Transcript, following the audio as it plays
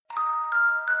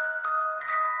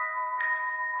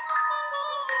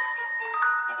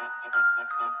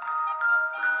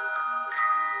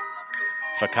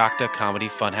Fakakta Comedy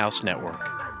Funhouse Network.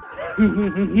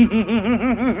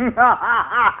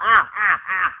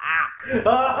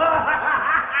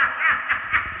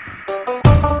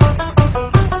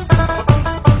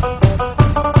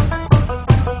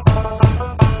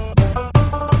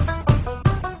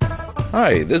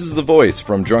 Hi, this is the voice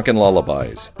from Drunken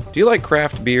Lullabies. Do you like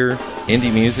craft beer,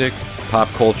 indie music, pop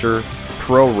culture,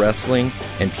 pro wrestling,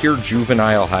 and pure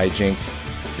juvenile hijinks?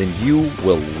 Then you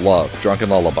will love Drunken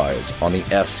Lullabies on the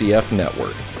FCF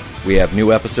network. We have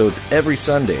new episodes every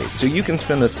Sunday, so you can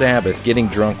spend the Sabbath getting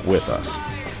drunk with us.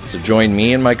 So join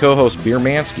me and my co-host Beer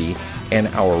Mansky and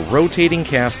our rotating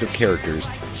cast of characters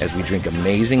as we drink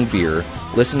amazing beer,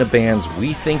 listen to bands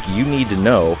we think you need to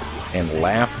know, and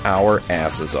laugh our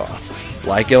asses off.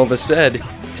 Like Elvis said,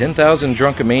 10,000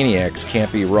 Drunkomaniacs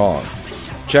can't be wrong.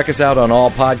 Check us out on all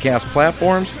podcast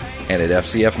platforms and at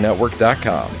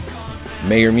fcfnetwork.com.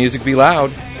 May your music be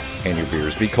loud and your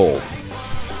beers be cold.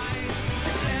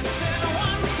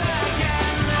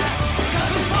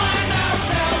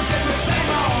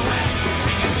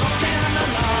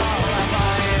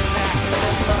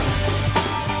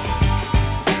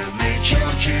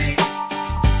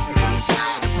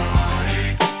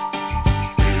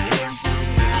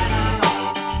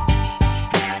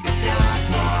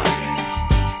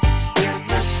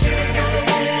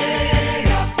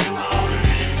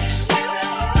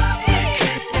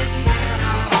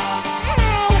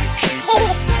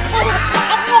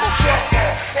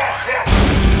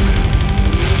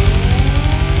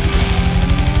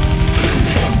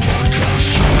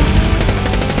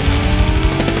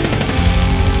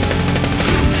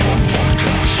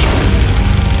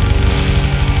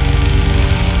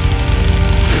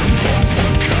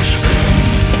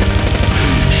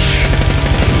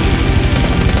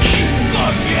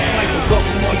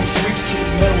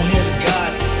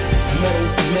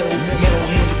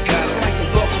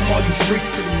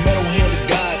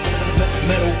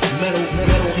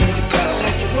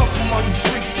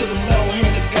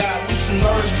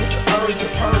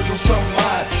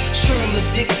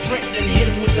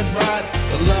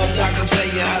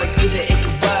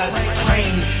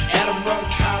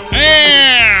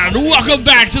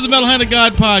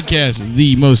 God podcast,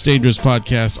 the most dangerous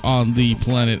podcast on the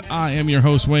planet. I am your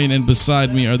host, Wayne, and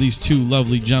beside me are these two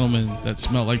lovely gentlemen that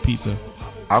smell like pizza.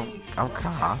 I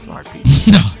smell like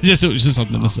pizza. No, it was just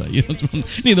something to say. You don't smell,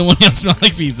 neither one of y'all smell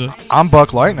like pizza. I'm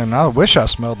Buck Lightning. I wish I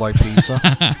smelled like pizza.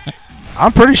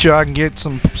 I'm pretty sure I can get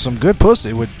some good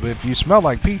pussy if you smell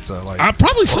like pizza. Like,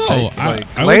 probably so. I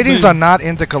ladies are not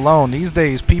into cologne these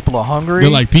days. People are hungry. They're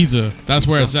like pizza. That's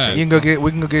where it's at. We can go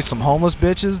get some homeless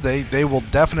bitches. They will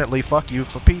definitely fuck you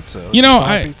for pizza. You know,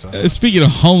 speaking of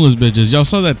homeless bitches, y'all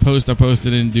saw that post I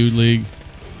posted in Dude League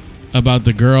about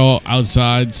the girl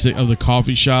outside of the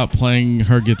coffee shop playing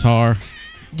her guitar.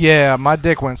 Yeah, my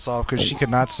dick went soft because she could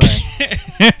not sing.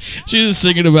 She was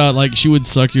singing about like she would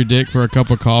suck your dick for a cup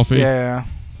of coffee. Yeah.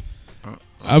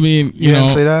 I mean, you didn't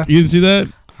see that? You didn't see that?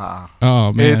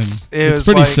 Oh man, it's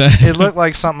pretty sad. It looked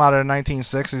like something out of the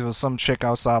 1960s with some chick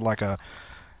outside like a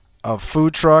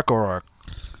food truck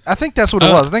I think that's what it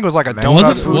was. I think it was like a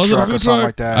donut food truck or something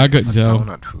like that. I couldn't tell.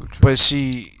 Donut food truck. But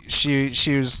she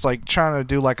was like trying to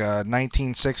do like a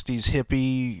 1960s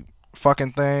hippie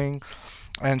fucking thing,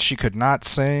 and she could not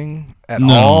sing at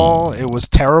all. It was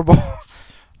terrible.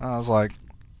 I was like,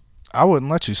 I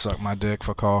wouldn't let you suck my dick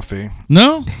for coffee.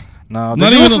 No.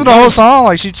 Did you listen to the whole song?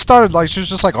 Like she started like she was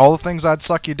just like all the things I'd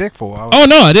suck your dick for. I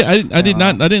did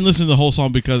not. I didn't listen to the whole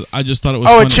song because I just thought it was.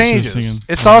 Oh, funny it changes.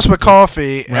 It starts with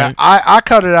coffee. Right. I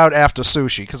cut it out after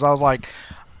sushi because I was like,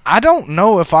 I don't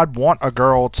know if I'd want a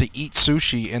girl to eat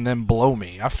sushi and then blow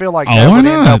me. I feel like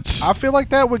I feel like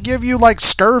that would give you like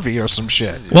scurvy or some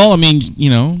shit. Well, I mean,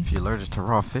 you know, if you're allergic to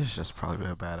raw fish, that's probably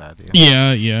a bad idea.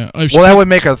 Yeah. That would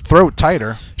make her throat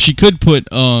tighter. She could put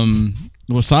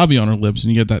wasabi on her lips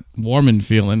and you get that warming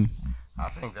feeling. I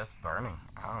think that's burning.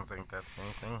 I don't think that's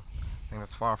anything. I think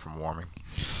that's far from warming.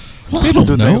 Well, people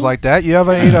do things like that. You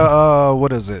ever ate a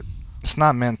what is it? It's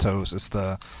not Mentos. It's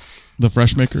the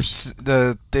Fresh Makers.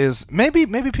 There's maybe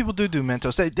people do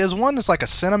Mentos. There's one that's like a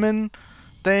cinnamon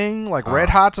thing, like Red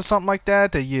Hots or something like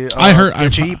that. That you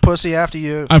you eat pussy after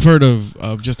you. I've heard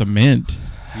of just a mint.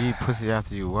 You eat pussy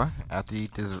after you what? After you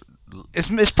eat this.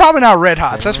 It's probably not Red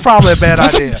Hots. That's probably a bad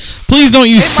idea. Please don't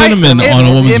use cinnamon on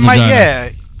a woman's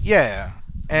vagina. Yeah.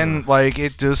 And like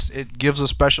it gives a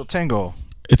special tingle.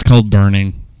 It's called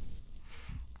burning.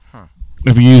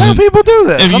 If you use people do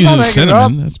this. If you use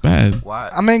cinnamon, that's bad. Why?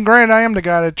 I mean, granted, I am the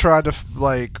guy that tried to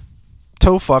like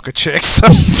toe fuck a chick.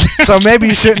 So maybe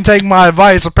you shouldn't take my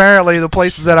advice. Apparently, the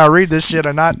places that I read this shit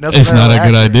are not necessarily. It's not a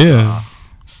good accurate. idea.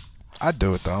 I'd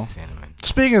do it though. Cinnamon.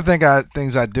 Speaking of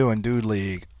things I do in Dude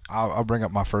League, I'll bring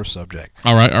up my first subject.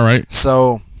 All right.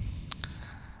 So,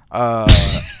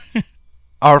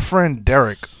 our friend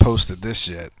Derek posted this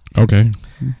shit. Okay.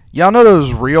 Y'all know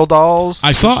those real dolls?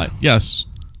 I saw it. Yes.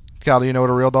 Cal, do you know what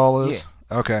a real doll is?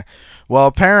 Yeah. Okay. Well,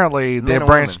 apparently Men they're or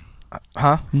branch. women?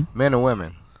 Huh? Men or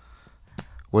women?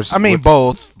 I mean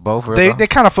both. Both. Real They dolls?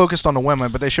 kind of focused on the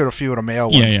women, but they showed a few of the male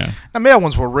ones. Yeah. The male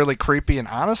ones were really creepy, and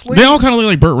honestly, They all kind of look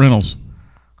like Burt Reynolds.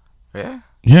 Yeah.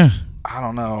 Yeah. I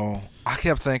don't know. I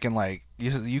kept thinking like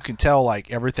you can tell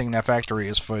like everything in that factory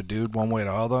is for a dude one way or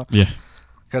the other. Yeah.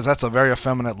 Because that's a very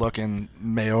effeminate looking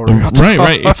male. Real doll.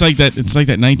 Right. It's like that. It's like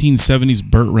that 1970s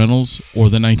Burt Reynolds or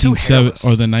the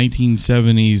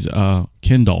 1970s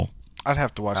Ken doll. I'd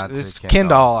have to watch I'd it. say It's Ken Ken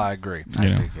doll. doll. I agree. I Yeah.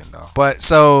 say Ken doll. But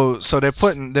so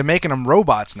they're making them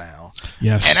robots now.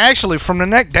 Yes. And actually, from the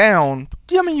neck down,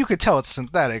 I mean, you could tell it's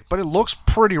synthetic, but it looks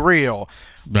pretty real.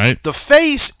 Right. The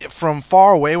face from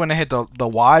far away when they hit the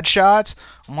wide shots,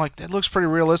 I'm like, that looks pretty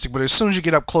realistic. But as soon as you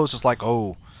get up close, it's like,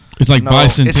 oh, It's like no,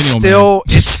 Bicentennial.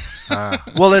 it's still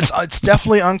well, it's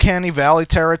definitely Uncanny Valley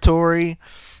territory,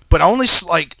 but only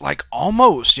like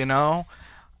almost, you know.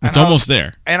 It's almost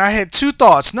there. And I had two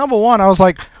thoughts. Number one, I was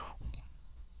like,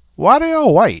 why they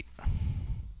all white?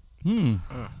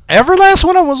 Every last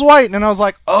one of them was white, and I was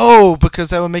like, oh, because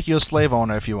that would make you a slave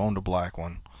owner if you owned a black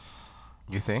one.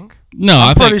 You think? No,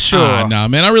 I'm I think, pretty sure. No,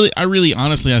 man. I really,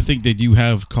 honestly, I think they do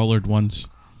have colored ones.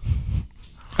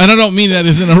 And I don't mean that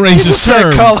as in a racist just said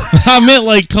term. color. I meant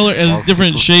like color as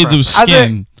different shades of I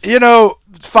skin. think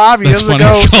 5 years That's funny.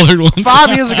 ago, Colored ones.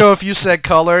 5 years ago, if you said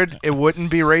colored, it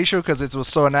wouldn't be racial because it was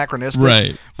so anachronistic.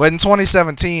 Right. But in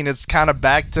 2017, it's kind of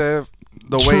back to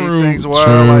the True, way things were,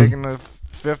 true. like in the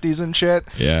 50s and shit.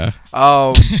 Yeah.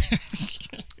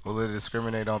 Will it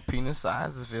discriminate on penis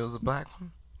size if it was a black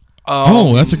one?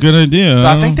 Oh, that's a good idea.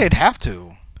 I think they'd have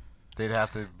to. They'd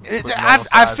have to.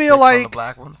 I feel like- the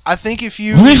black ones. I think if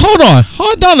you Wait,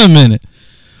 hold on a minute.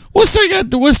 What's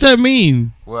that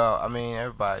mean? Well, I mean,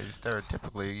 everybody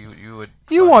stereotypically, you would.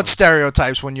 you want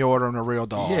stereotypes when you're ordering a real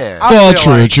doll. Yeah. I Well,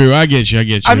 feel true. like- I get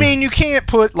you. I mean, you can't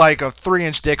put like a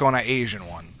 3-inch dick on an Asian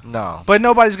one, No. but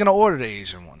nobody's gonna order the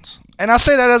Asian ones. And I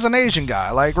say that as an Asian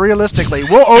guy. Like realistically,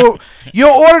 you'll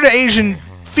order the Asian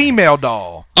female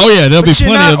doll. oh yeah, there'll be But you're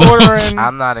plenty of not those. ordering-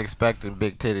 I'm not expecting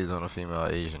big titties on a female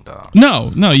Asian doll.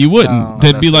 No, you wouldn't. No.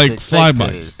 They'd be Unless like they're big fake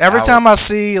flybys. titties. Every I time I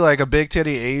see like a big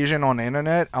titty Asian on the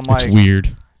internet, I'm It's like,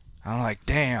 weird.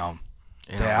 damn,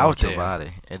 It they're don't go out with your there.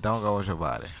 body. It don't go with your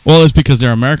body. Well, it's because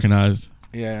they're Americanized.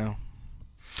 Yeah.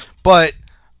 But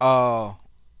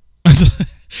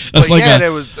That's like yeah, a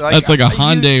there was like that's like a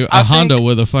Honda I think- Honda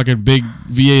with a fucking big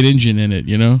V8 engine in it.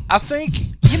 You know. I think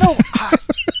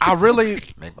I really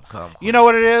Make them come. you know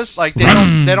what it is like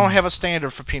they don't have a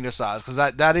standard for penis size because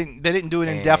they didn't do it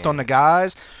in depth on the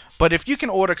guys. But if you can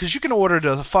order, because you can order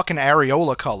the fucking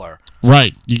areola color.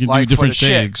 Right. You can Like do for different the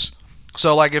chicks. shades.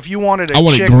 So like if you wanted I a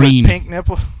want it chick green. with pink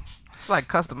nipple, It's like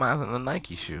customizing a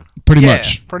Nike shoe. Pretty yeah,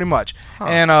 much. pretty much.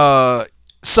 And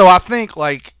so I think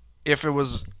like if it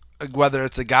was whether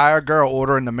it's a guy or girl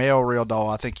ordering the male real doll,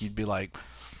 I think you'd be like,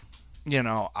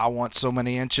 I want so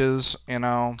many inches,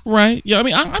 Right. Yeah. I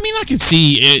mean, I could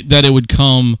see it, that it would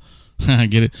come. I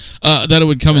get it. That it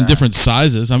would come in different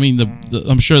sizes. I mean,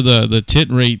 I'm sure the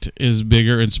tit rate is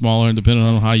bigger and smaller, and depending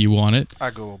on how you want it,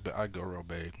 I go real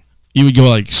big. you would go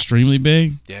like extremely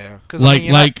big, Yeah, because like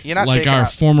you're not taking our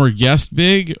out- former guest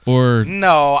big, or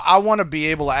No, I want to be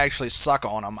able to actually suck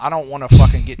on them. I don't want to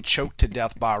fucking get choked to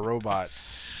death by a robot.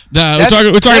 Nah,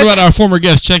 we're talking about our former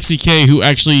guest Chexy K, who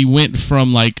actually went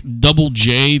from like double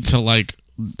J to like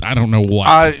I don't know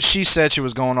what. She said she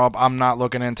was going up. I'm not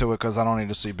looking into it because I don't need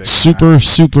to see big.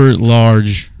 Super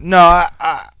large No,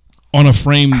 I on a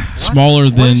frame smaller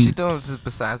What than. is she doing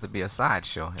besides to be a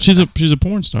sideshow? She's a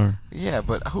porn star. Yeah,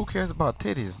 but who cares about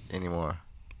titties anymore?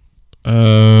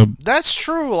 that's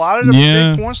true. A lot of the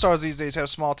Yeah. big porn stars these days have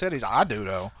small titties. I do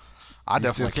though. I You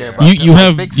definitely still care care. about You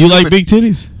Big like stupid- big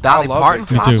titties? Dolly love Parton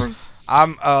big titties. Me too. floppers?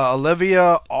 I'm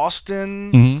Olivia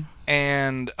Austin Mhm.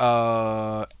 and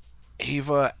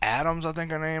Eva Adams. I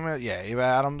think her name is. Yeah, Eva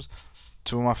Adams.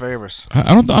 Two of my favorites.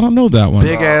 I don't know that one.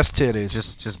 Big ass titties.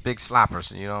 Just big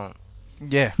sloppers. You don't.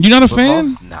 Yeah. You're not a But fan?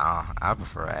 Nah, I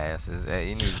prefer asses.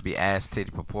 You need to be ass titty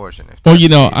proportion. If Well, that's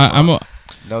the case, I'm a.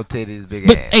 no titties, big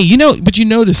But ass. hey, but you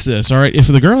notice this, all right? If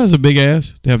the girl has a big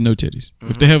ass, they have no titties.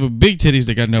 If they have a big titties,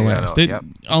 they got no Yeah, ass. no, They, yep.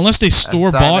 Unless they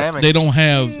store bought, dynamics. they don't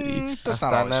have. That's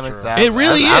not always dynamics. true. It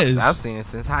really I've is. I've seen it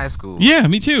since high school. Yeah,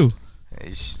 me too.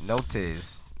 No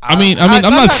titties. I mean, I'm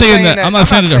not saying that. I'm not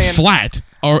saying that they're flat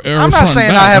or I'm not front saying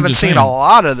and back. I haven't I'm just seen saying. a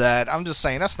lot of that. I'm just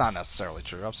saying that's not necessarily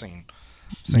true. I've seen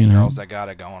girls that got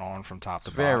it going on from top to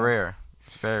It's bottom. very rare.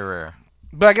 It's very rare.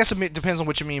 But I guess it depends on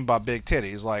what you mean by big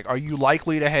titties. Like, are you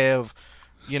likely to have,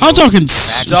 I'm talking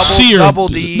C or double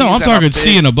Ds? No, I'm and a talking big-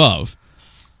 C and above.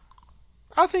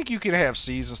 I think you can have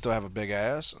C's and still have a big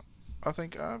ass. I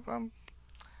think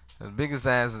The biggest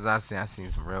asses I seen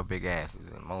some real big asses,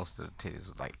 and most of the titties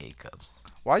was like A cups.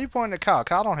 Why are you pointing at Kyle?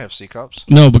 Kyle don't have C cups.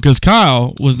 No, because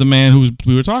Kyle was the man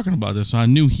we were talking about this, so I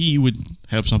knew he would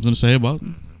have something to say about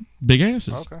big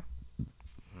asses. Okay.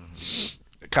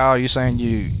 Kyle, you saying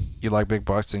you like big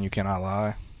butts and you cannot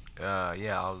lie?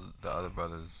 Yeah, all the other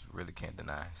brothers really can't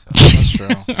deny. So That's true.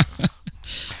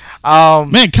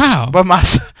 Man, Kyle, But my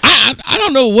I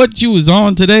don't know what you was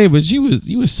on today, but you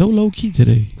was so low key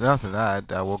today. nothing. I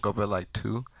woke up at like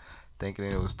 2, thinking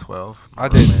it was 12. I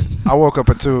did. I woke up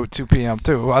at 2 p.m.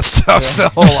 too. I'm still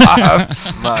alive.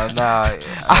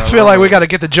 I feel like we got to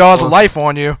get the jaws of life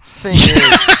on you. Thing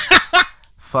is,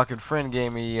 fucking friend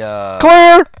gave me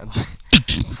Clear.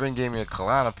 friend gave me a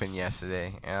Klonopin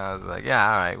yesterday, and I was like, yeah,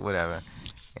 all right, whatever.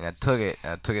 And I took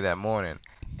it that morning,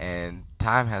 and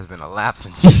time has been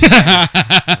elapsing since then.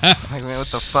 It's like, man, what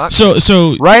the fuck?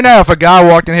 So Right now, if a guy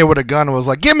walked in here with a gun and was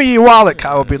like, "Give me your wallet,"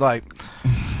 Kyle would be like,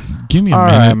 give me a "All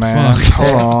minute, right, man. fuck.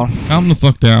 Hold on. Calm the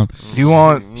fuck down. You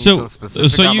want? You need So- some specific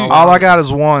so on you- my All I wallet? got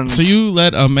is ones." So you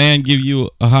let a man give you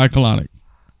a high colonic?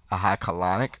 A high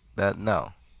colonic?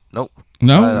 Nope.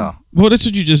 No. Not at all. Well, that's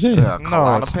what you just said. Yeah,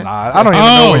 No, it's Klonopin? not. I don't even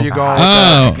know where you're going with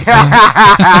Oh,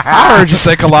 that. I heard you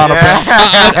say Klonopin.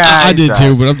 I did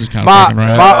too, but I'm just kind of My fucking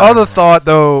around. other thought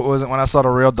though was when I saw the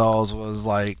real dolls was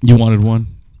like, You wanted one?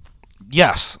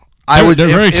 yes, I would. They're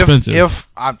very expensive. If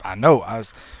I know,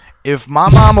 if my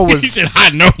mama He was, said,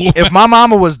 "I know." if my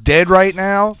mama was dead right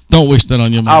now, Don't wish that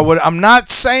on your mom. I would. I'm not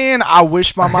saying I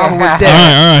wish my mama was All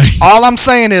dead. right. All I'm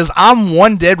saying is I'm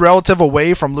one dead relative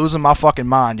away from losing my fucking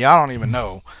mind. Y'all don't even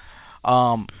know.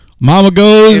 Mama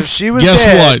goes. If she was guess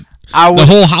dead, what? I would. The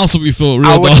whole house will be full of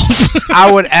real dolls.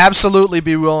 I would absolutely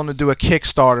be willing to do a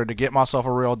Kickstarter to get myself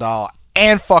a real doll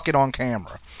and fuck it on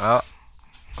camera. Oh,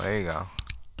 there you go.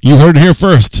 You heard it here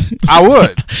first. I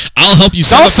would. I'll help you.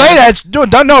 Don't say that.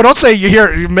 Don't say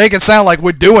you make it sound like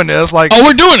we're doing this. Like, Oh,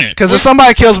 we're doing it. because if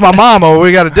somebody kills my mama,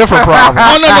 we got a different problem.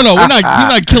 Oh no. We're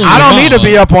not killing. I your don't need to mama.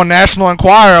 be up on National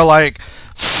Enquirer like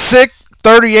sick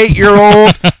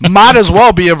 38-year-old might as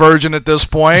well be a virgin at this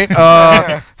point.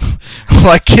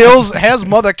 Like has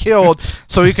mother killed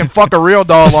so he can fuck a real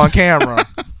doll on camera.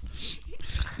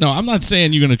 No, I'm not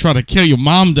saying you're gonna try to kill your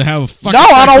mom to have a fucking. No,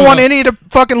 I sex don't with want her. any of the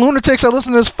fucking lunatics that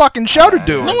listen to this fucking show to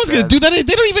do No it. one's gonna do that. They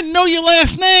don't even know your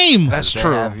last name. That's They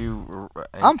true. have you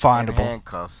I'm in findable.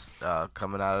 handcuffs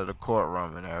coming out of the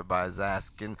courtroom, and everybody's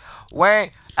asking,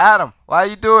 Wayne, Adam, why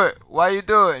you do it? Why you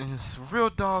do it? And it's, real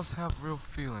dolls have real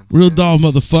feelings. Real And doll,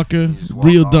 you just- motherfucker. you just walk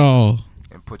Real off doll.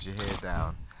 And put your head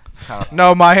down. It's kind of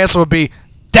No, my answer would be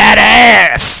that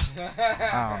ass.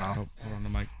 I don't know. Hold on, the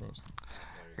mic froze.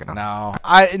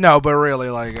 No, but really,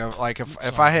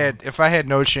 if I had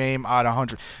no shame, I'd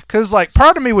 100. Because like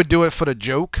part of me would do it for the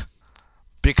joke,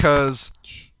 because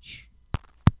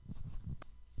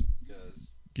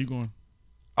Keep going.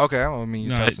 okay, I mean you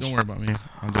No, tested. don't worry about me.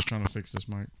 I'm just trying to fix this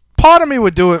mic. Part of me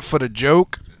would do it for the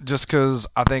joke, just because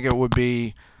I think it would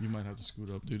be. You might have to scoot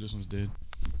up, dude. This one's dead.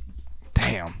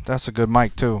 Damn, that's a good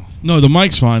mic too. No, the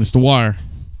mic's fine. It's the wire.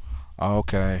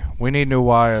 Okay, we need new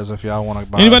wires if y'all want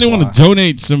to buy. Anybody us want wire. to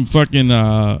donate some fucking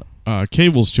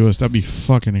cables to us? That'd be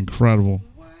fucking incredible,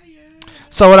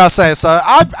 So what I say, so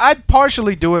I'd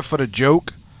partially do it for the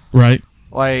joke, right?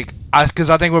 like because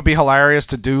I think it would be hilarious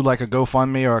to do like a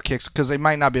GoFundMe or a Kick, because they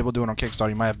might not be able to do it on Kickstarter.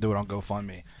 You might have to do it on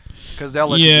GoFundMe, because they'll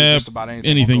let you do Yeah, just about anything.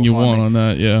 anything on you GoFundMe. want on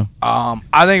that. Yeah.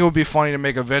 I think it would be funny to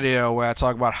make a video where I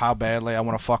talk about how badly I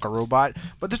want to fuck a robot.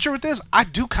 But the truth is, I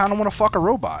do kind of want to fuck a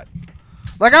robot.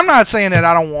 Like, I'm not saying that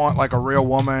I don't want like a real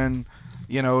woman,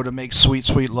 to make sweet,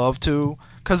 sweet love to,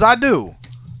 because I do.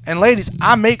 And ladies,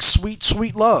 I make sweet,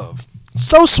 sweet love.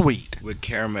 So sweet. with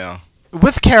caramel.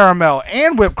 With caramel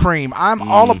and whipped cream. I'm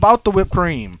all about the whipped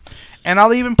cream. And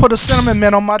I'll even put a cinnamon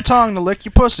mint on my tongue to lick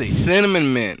your pussy.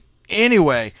 Cinnamon mint.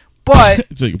 Anyway, but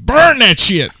It's like burn that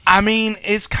shit. I mean,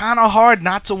 it's kind of hard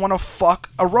not to want to fuck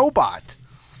a robot.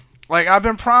 Like, I've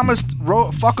been promised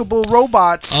fuckable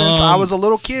robots since I was a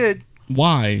little kid.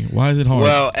 Why? Why is it hard?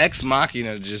 Well, Ex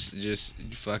Machina just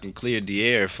fucking cleared the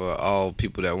air for all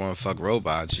people that want to fuck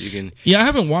robots. You can yeah, I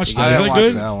haven't watched I that. Is didn't that watch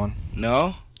good? that one.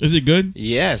 no. Is it good?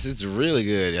 Yes, it's really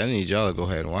good. I need y'all to go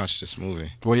ahead and watch this movie.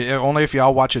 Well, yeah, only if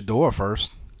y'all watch Adore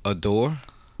first. Adore.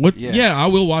 What? Yeah. Yeah, I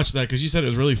will watch that because you said it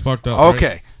was really fucked up. Right?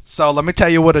 Okay, so let me tell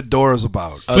you what Adore is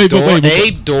about. A Wait, door? wait,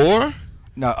 wait. A door?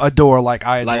 No, Adore, like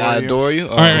I adore Like I you. adore you?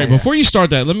 All right. Before you start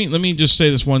that, let me just say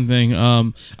this one thing.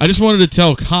 I just wanted to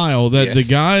tell Kyle that Yes. the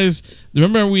guys.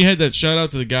 Remember we had that shout out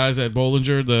to the guys at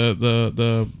Bollinger,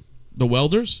 the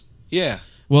welders. Yeah.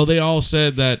 Well, they all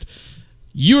said that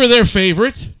you are their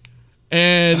favorite,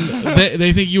 and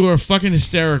they think you are fucking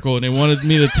hysterical, and they wanted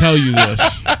me to tell you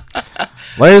this.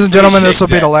 Ladies and gentlemen, this will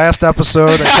be Appreciate the last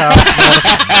episode of Kyle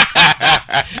Smith.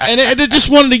 And I just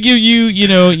wanted to give you,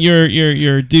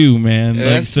 your due, man. Yeah,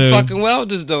 Like, that's so the fucking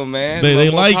welders, though, man. They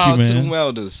More like you, power to man. them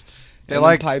welders. They And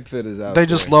like- them pipe fitters out They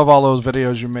just there. love all those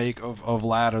videos you make of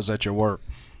ladders at your work.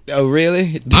 Oh, really?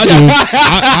 I do.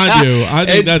 I do. I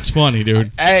think It- that's funny,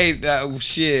 dude. Hey,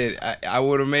 shit. I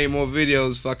would have made more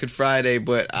videos fucking Friday,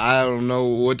 but I don't know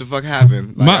what the fuck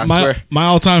happened. Like, I swear. My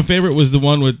all time favorite was the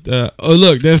one with oh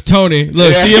look, there's Tony.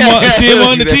 Look, Yeah. see him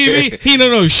on the TV. He don't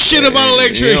know shit about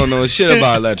electric. You don't know shit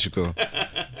about electrical.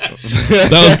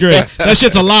 That was great. That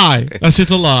shit's a lie. That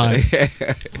shit's a lie.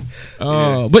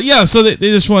 But yeah, so they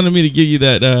just wanted me to give you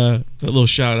that little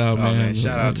shout out, Oh, man. man,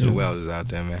 shout out to the welders out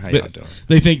there, man. How They, y'all doing?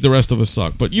 they think the rest of us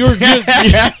suck, but you're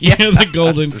the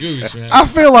golden goose, man. I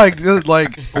feel like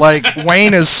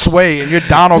Wayne is Sway and you're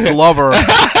Donald Glover.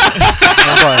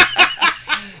 I'm like,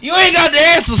 You ain't got the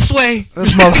answer, Sway.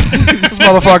 this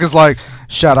motherfucker's like,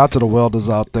 shout out to the welders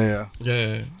out there.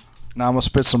 Yeah. Now I'm gonna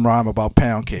spit some rhyme about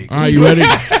pound cake. All right, you ready? All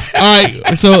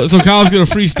right, so Kyle's gonna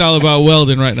freestyle about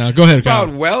welding right now. Go ahead, Kyle.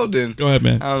 About welding. Go ahead,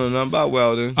 man. I don't know nothing about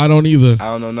welding. I don't either. I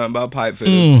don't know nothing about pipe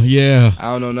fitters. Yeah. I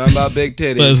don't know nothing about big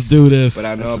titties. Let's do this.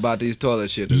 But I know about these toilet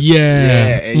shitters.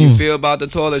 Yeah. And you feel about the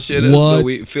toilet shitters, What? but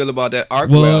we feel about that arc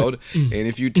What? weld. And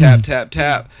if you tap,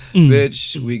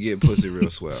 bitch, we get pussy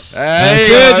real swell. That's Hey,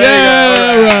 it.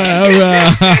 there you go.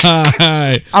 Yeah. All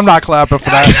right. I'm not clapping for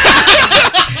that.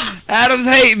 Adam's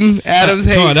hating. Adam's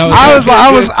Come on, hating.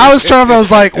 that was- I was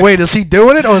like, wait, is he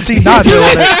doing it or is he not doing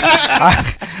it?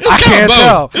 I can't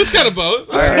tell. It was kind of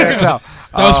both. I can't tell.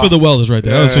 That was for the welders right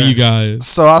there. That was for you guys.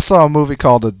 So I saw a movie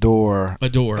called Adore.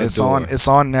 Adore. It's Adore. on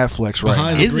Netflix right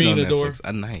Behind now. the Is it green on Adore.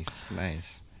 Netflix?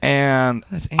 Nice. And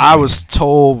That's I was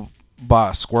told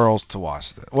by squirrels to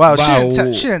watch it. Well, Wow.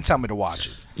 she didn't tell me to watch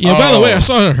it. Yeah, by the way, I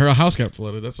saw her house got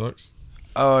flooded. That sucks.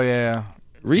 Oh yeah.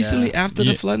 Recently, after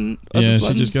Yeah. the flooding. Yeah,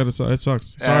 she just got it. It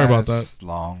sucks. Sorry about that. It's a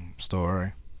long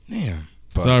story. Damn.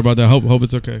 But- Sorry about that. Hope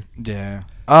it's okay. Yeah.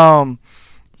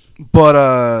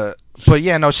 But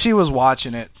yeah, no, she was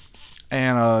watching it,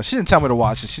 and she didn't tell me to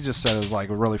watch it. She just said it was like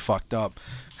really fucked up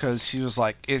because she was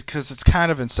like, because it's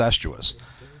kind of incestuous,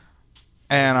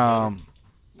 and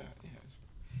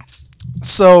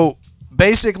so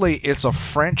basically it's a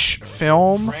French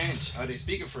film. French. Oh, they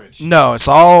speak of French. No, it's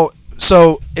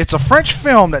a French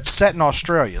film that's set in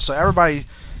Australia. So everybody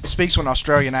speaks with an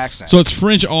Australian accent. So it's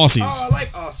French Aussies. Oh, I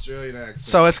like Australian accent.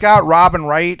 So it's got Robin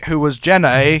Wright, who was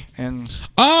Jenna, and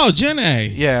Oh, Jenna.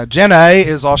 yeah, Jenna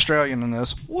is Australian in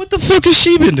this. What the fuck has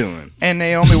she been doing? And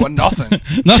Naomi was nothing.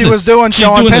 She Nothing. was doing She's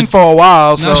Sean doing Penn it- for a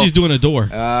while. Now So she's doing Adore.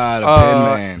 Ah, the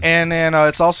pen man. and then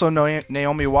it's also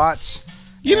Naomi Watts.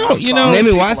 You know, I'm sorry, Naomi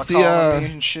people Watts, are the, calling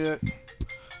me and shit.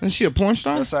 Is she a porn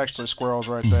star? That's actually squirrels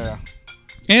right there.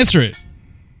 answer it.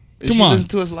 Is come she on. listen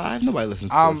to us live? Nobody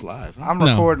listens to us live. Huh? I'm No.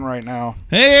 recording right now.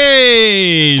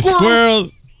 Hey,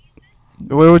 squirrels.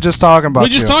 We were just talking about We're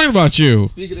just you. talking about you.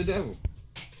 Speak of the devil.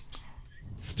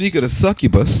 Speak of the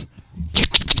succubus.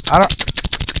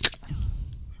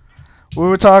 We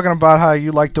were talking about how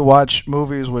you like to watch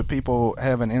movies with people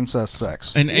having incest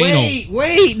sex. And anal.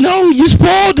 Wait, no, you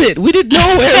spoiled it. We didn't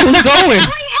know where it was going. We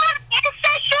have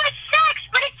incestuous sex,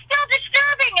 but it's still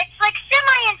disturbing. It's like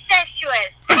semi-incestuous.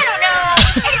 I don't know.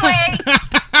 Anyway,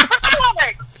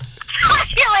 record.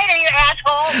 See you later, you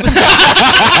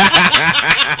asshole.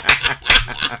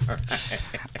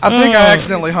 I think I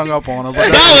accidentally hung up on her. But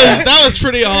That was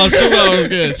pretty awesome. That was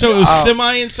good. So it was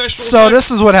semi-incestual. so this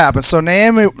is what happened. So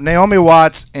Naomi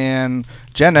Watts and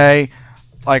Jenna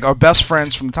like are best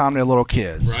friends from the time they're little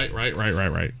kids.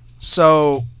 Right.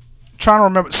 So trying to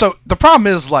remember. So the problem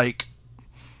is like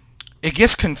it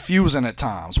gets confusing at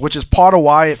times, which is part of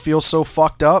why it feels so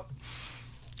fucked up.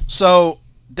 So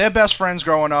they're best friends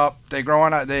growing up. They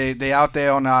out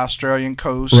there on the Australian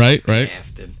coast. Right.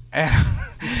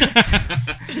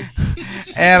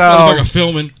 And Motherfucker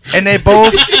filming. and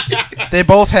they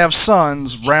both have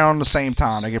sons around the same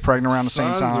time. They get pregnant around the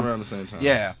same time. around the same time.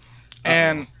 Yeah.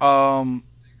 And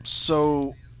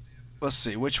so let's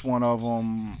see which one of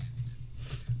them.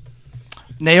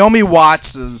 Naomi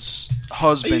Watts'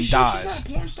 husband dies. She's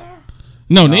not a porn star?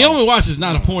 No, Naomi Watts is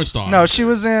not a porn star. No, she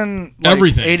was in like,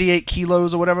 Everything. 88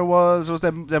 Kilos or whatever it was. It was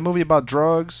that movie about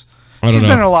drugs. I don't She's know.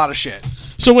 been in a lot of shit.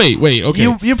 So wait, okay.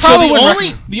 You so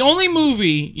probably the only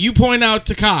movie you point out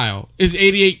to Kyle is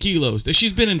 88 Kilos. That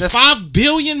she's been in 5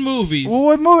 billion movies. Well,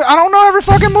 what movie? I don't know every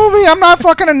fucking movie. I'm not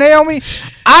fucking a Naomi.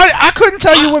 I couldn't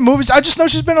tell you what movies. I just know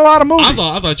she's been in a lot of movies.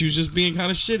 I thought you was just being kind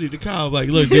of shitty to Kyle. Like,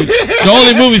 look, dude, the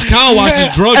only movies Kyle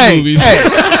watches drug movies. Hey,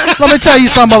 let me tell you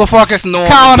something, motherfucker. Snore.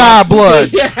 Kyle and I are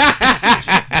blood.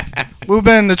 We've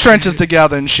been in the trenches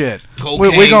together and shit.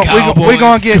 We're gonna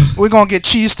get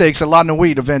cheesesteaks at London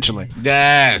Wheat eventually.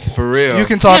 That's for real. You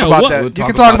can talk about that. We'll You talk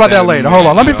can talk about that in a later. minute. Hold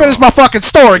on. Let me finish my fucking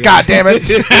story. God damn it.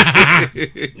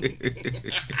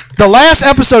 The last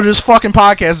episode of this fucking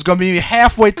podcast is gonna be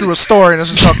halfway through a story and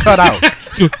it's just gonna cut out.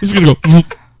 It's gonna go.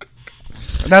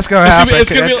 And that's gonna happen.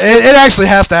 It actually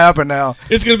has to happen now.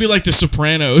 It's gonna be like The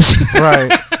Sopranos. Right.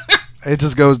 It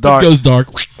just goes dark. It goes dark.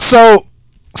 So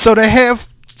they have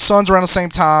sons around the same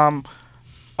time.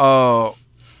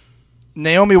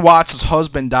 Naomi Watts'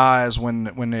 husband dies when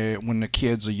the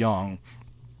kids are young,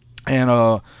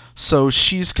 and so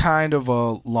she's kind of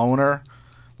a loner,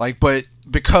 like, but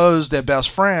because they're best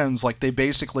friends, like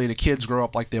the kids grow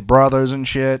up like their brothers and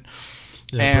shit.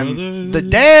 And the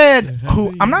dad,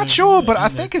 who I'm not sure, but I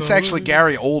think it's actually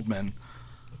Gary Oldman.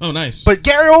 Oh, nice. But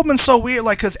Gary Oldman's so weird,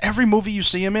 like, because every movie you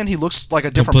see him in, he looks like a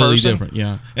different Completely person. different,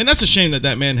 yeah. And that's a shame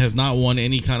that man has not won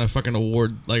any kind of fucking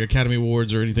award, like Academy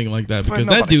Awards or anything like that, because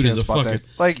that dude is a fucking...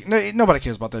 nobody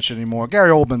cares about that shit anymore.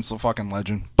 Gary Oldman's a fucking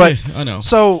legend. But yeah, I know.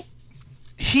 So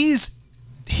he's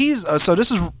so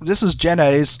this is Jen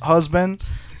A's husband.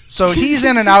 So he's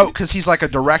in and out because he's like a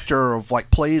director of like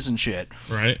plays and shit.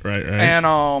 Right. And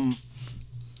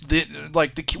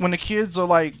when the kids are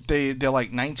like they're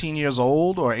like 19 years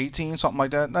old or 18, something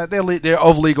like that. They're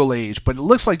of legal age, but it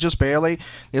looks like just barely.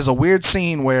 There's a weird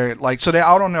scene where so they're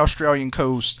out on the Australian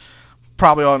coast,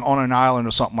 probably on an island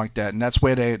or something like that, and that's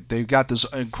where they've got this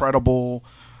incredible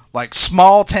like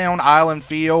small town island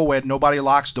feel where nobody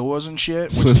locks doors and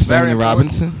shit. Swiss Family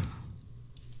Robinson.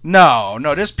 No,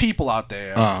 there's people out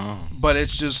there, but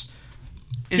it's just.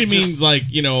 It means like,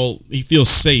 he feels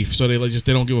safe, so they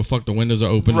don't give a fuck. The windows are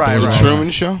open. Right. Truman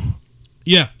Show.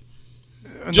 Yeah,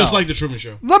 just like the Truman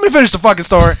Show. Let me finish the fucking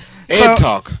story. And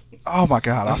talk. Oh my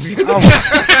god!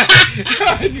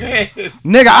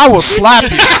 Nigga, I will slap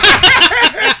you.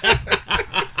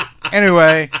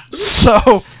 Anyway,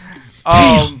 so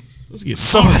Let's get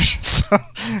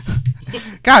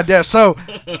god damn. So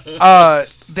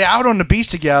they're out on the beach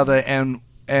together, and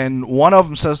one of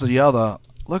them says to the other,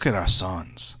 "Look at our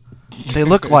sons. They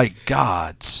look like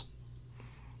gods."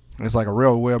 It's like a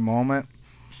real weird moment.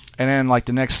 And then like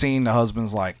the next scene, the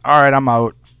husband's like, "All right, I'm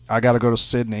out. I got to go to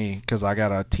Sydney because I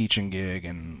got a teaching gig,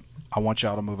 and I want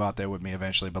y'all to move out there with me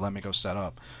eventually, but let me go set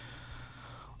up."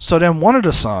 So then one of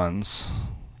the sons,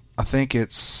 I think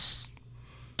it's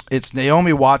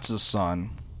Naomi Watts' son,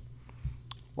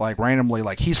 like randomly,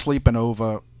 like he's sleeping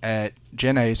over at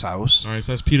Jen A's house. All right,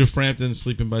 so that's Peter Frampton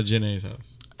sleeping by Jen A's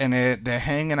house. And they're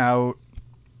hanging out,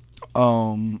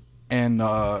 and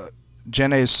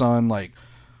Jen A's son like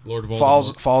Lord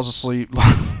Voldemort. falls asleep,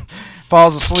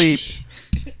 falls asleep.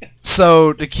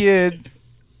 So the kid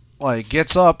like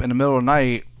gets up in the middle of the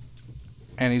night,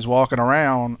 and he's walking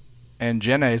around, and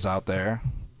Jen A's out there,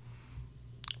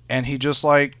 and he just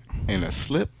like In a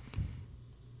slip.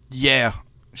 Yeah,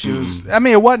 she was. I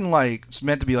mean, it wasn't like it's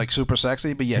meant to be like super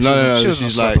sexy, but yeah, she was in a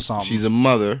she's slip like or something. she's a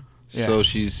mother, Yeah. so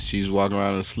she's walking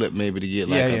around in a slip maybe to get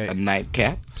like a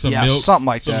nightcap. Some yeah, milk, something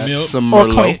like some that. milk. Some Or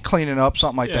Merlot. cleaning up,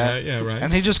 something like that. Yeah, right.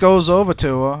 And he just goes over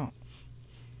to her,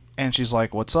 and she's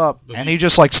like, "What's up?" And he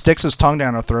just like sticks his tongue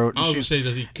down her throat. I And was gonna she's say,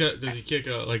 does he kick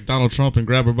like Donald Trump and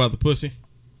grab her by the pussy?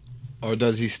 Or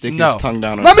does he stick no. his tongue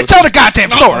down her Let me pussy? tell the goddamn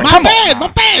story. Come on. My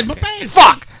bad.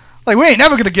 Fuck. Like we ain't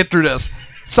never gonna get through this.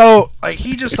 So like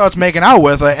he just starts making out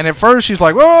with her, and at first she's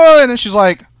like, "Oh," and then she's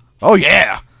like, "Oh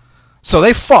yeah." So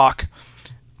they fuck.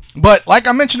 But like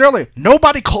I mentioned earlier,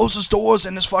 nobody closes doors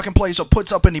in this fucking place or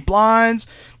puts up any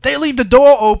blinds. They leave the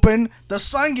door open. The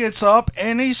son gets up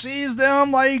and he sees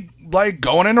them like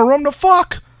going in the room to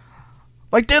fuck.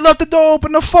 Like they left the door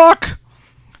open to fuck.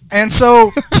 And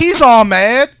so he's all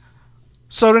mad.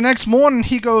 So the next morning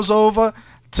he goes over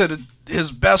to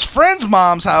his best friend's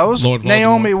mom's house, Lord Voldemort.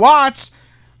 Naomi Watts,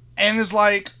 and is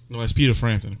like, No, that's Peter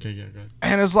Frampton. Okay, yeah, good.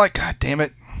 and is like, "God damn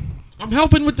it. I'm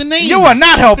helping with the name. You are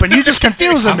not helping. You just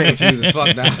confusing me." Jesus,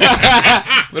 fuck now.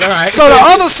 But all right. So the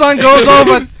other son goes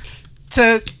over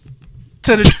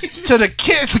to the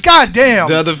kid. God damn.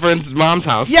 the other friend's mom's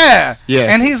house. Yeah.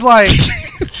 Yes. And he's like,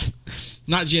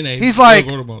 Not Jen A. He's like-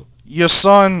 Voldemort. "Your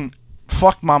son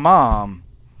fucked my mom.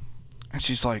 And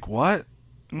she's like, what?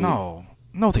 No,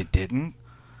 they didn't.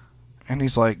 And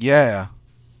he's like, yeah.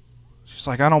 She's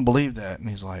like, I don't believe that. And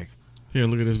he's like, Here,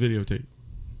 look at this videotape.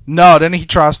 no. Then he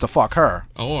tries to fuck her.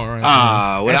 Oh, all right.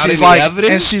 And Without she's any like,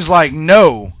 evidence? and she's like,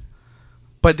 no.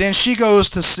 But then she goes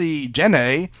to see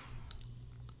Jenna,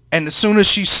 and as soon as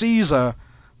she sees her,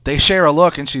 they share a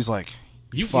look, and she's like,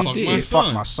 you fuck, fucked you my fucked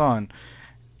son. my son.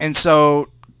 And so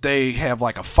they have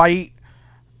like a fight,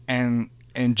 and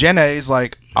Jenna's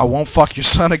like, I won't fuck your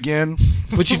son again.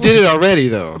 But you did it already,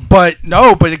 though. But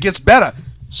it gets better.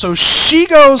 So she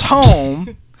goes home,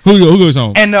 Who goes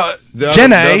home? and The other- the other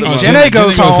Jenna one. Jenna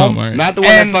goes home. all right. Not the one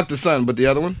And- that fucked the son, but the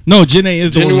other one. No, Jenna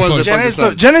is the Jenny one who was fucked.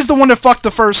 the- Jenna's the one that fucked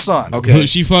the first son. Okay.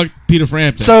 She fucked Peter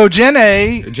Frampton. So Jenna,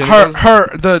 Jenna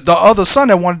the other son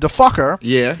that wanted to fuck her,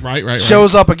 Yeah. right.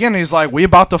 shows up again. And he's like, "We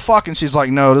about to fuck," and she's like,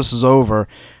 "No, this is over."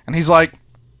 And he's like,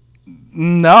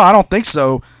 "No, I don't think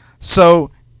so."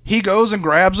 So he goes and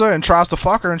grabs her and tries to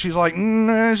fuck her, and she's like,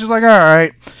 she's like, "All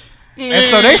right." And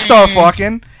so they start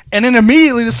fucking, and then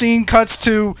immediately the scene cuts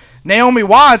to Naomi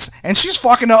Watts, and she's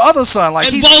fucking the other son. Like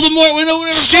And Voldemort went over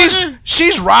there and fucked her?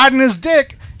 she's riding his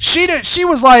dick. She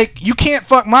was like, "You can't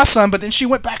fuck my son," but then she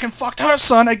went back and fucked her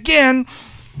son again.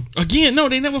 Again, no,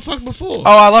 they never fucked before. Oh,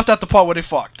 I left out the part where they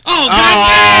fucked. Oh,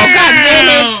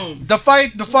 God damn!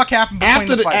 The fuck happened between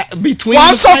After the fight. between Well, the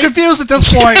I'm so fight? confused at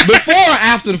this point. Before or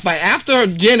after the fight? After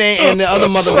Jenna and the other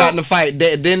mother So- got in the fight,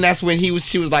 then that's when she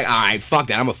was like, all right, fuck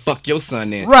that, I'm gonna fuck your son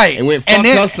then. Right. And went fuck and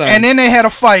then, her son. and then they had a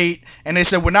fight, and they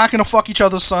said, we're not going to fuck each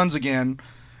other's sons again.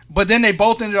 But then they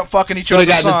both ended up fucking each so they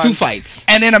other's got sons. the two fights.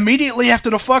 And then immediately after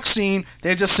the fuck scene,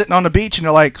 they're just sitting on the beach, and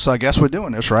they're like, so I guess we're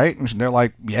doing this, right? And they're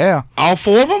like, yeah. All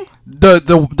four of them?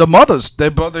 The mothers, they're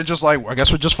just like, I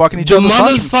guess we're just fucking each The other's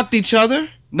mothers sons. fucked each other?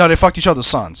 No, they fucked each other's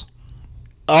sons.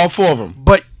 All four of them.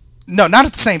 But no, not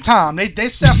at the same time. They're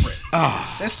separate.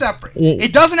 Ah. They're separate. Well-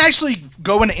 It doesn't actually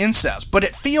go into incest, but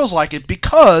it feels like it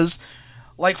because,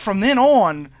 like, from then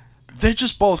on, they're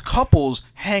just both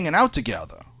couples hanging out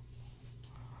together.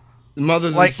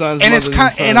 Mothers Like, and sons. and mothers it's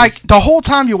kind, sons. and like the whole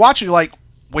time you watch it, you're like,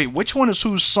 wait, which one is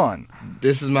whose son?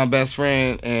 This is my best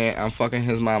friend, and I'm fucking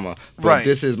his mama. But Right.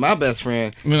 This is my best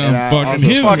friend, Well, and I'm I fucking also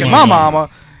his Fucking mama. my mama,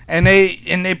 and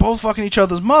they both fucking each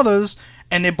other's mothers,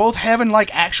 and they're both having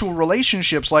like actual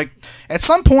relationships. Like at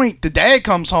some point, the dad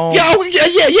comes home. Yeah.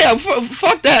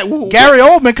 Fuck that. Gary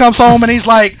Oldman comes home, and he's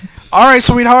like, "All right,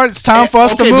 sweetheart, it's time for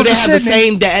us Okay, to move do to they have the Sydney."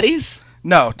 same daddies?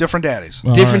 No, different daddies.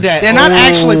 All Different right. daddies. They're not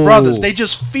actually brothers. They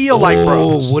just feel like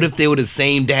brothers. What if they were the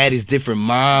same daddies, different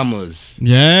mamas?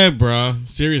 Yeah, bro.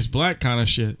 Serious black kind of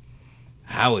shit.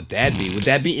 How would that be? Would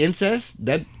that be incest?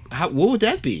 What would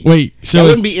that be? Wait, that so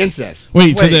wouldn't it's, be incest.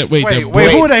 wait, so Wait, that wait, wait, they're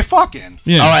who are they fucking?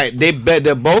 yeah. All right,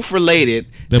 they're both related.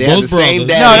 They're they have both the same brothers.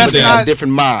 daddy, No, but that's they not- have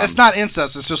different moms. It's not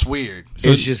incest. It's just weird.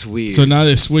 So, It's just weird. So now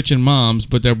they're switching moms,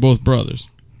 but they're both brothers.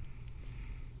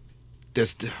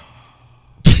 That's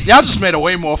Y'all just made a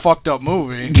way more fucked up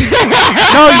movie. No,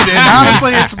 you didn't.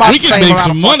 Honestly, it's about We the can same make amount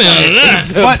some of money fucked out of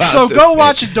up. that. But so About go the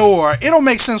watch Adore. It'll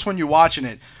make sense when you're watching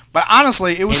it. But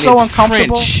honestly, it was And so it's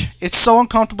uncomfortable. French. It's so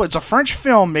uncomfortable. It's a French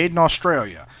film made in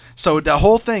Australia. So the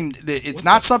whole thing, it's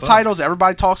not subtitles.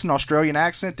 Everybody talks in Australian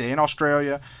accent. They're in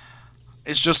Australia.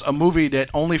 It's just a movie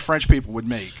that only French people would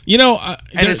make. You know,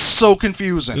 And it's so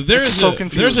confusing. there's It's so a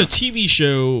confusing. there's a TV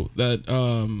show that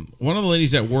one of the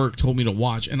ladies at work told me to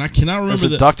watch, and I cannot remember Is it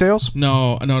the DuckTales?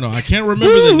 No, I can't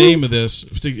remember the name of this.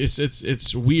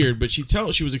 It's weird, but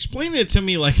she was explaining it to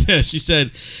me like this. She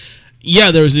said, "Yeah,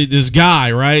 there's this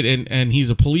guy, right, and he's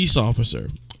a police officer,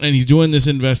 and he's doing this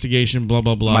investigation, blah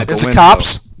blah blah." Michael Is it Winslow.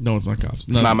 Cops? No, it's not cops.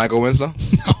 It's not Michael Winslow. No,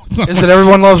 it's not. Is it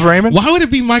Everyone Loves Raymond? Why would it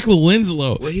be Michael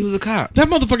Winslow? Well, he was a cop. That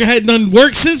motherfucker hadn't done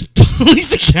work since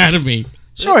Police Academy.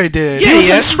 Sure he did. Yeah, he was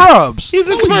he in is. Scrubs. He was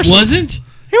in No, he commercials. wasn't.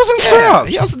 He was in Yeah, Scrubs.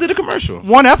 he also did a commercial.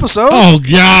 One episode. Oh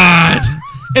God.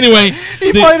 Anyway,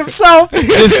 He played himself.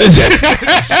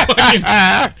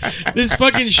 this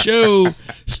fucking show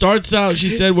starts out, she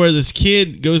said, where this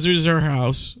kid goes to her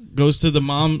house, goes to the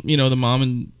mom, the mom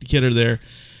and the kid are there,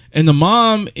 and the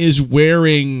mom is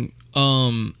wearing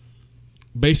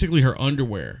basically her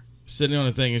underwear, sitting on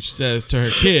a thing, and she says to her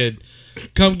kid,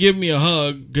 "Come give me a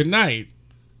hug, good night."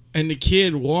 And the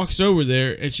kid walks over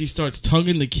there, and she starts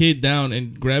tugging the kid down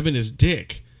and grabbing his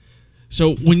dick.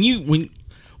 So when you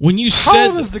How said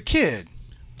old is the kid?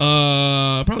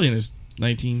 probably in his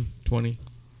 19, 20.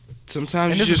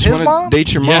 Sometimes And you this is just his want mom? to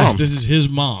date your mom. Yes, this is his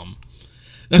mom.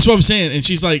 That's what I'm saying. And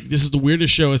she's like, "This is the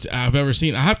weirdest show I've ever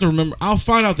seen." I have to remember. I'll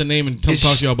find out the name and talk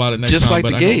to you about it next just time. like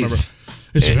but the I don't gays.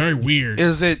 It's very weird.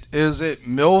 Is it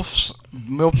MILF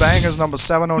Bangers number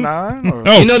 709? Or?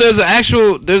 Oh. You know, there's an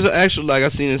actual like I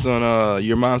seen this on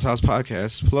Your Mom's House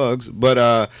podcast plugs,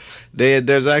 but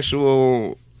there's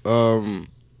actual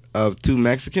of two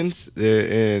Mexicans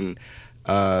and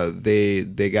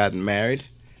they got married.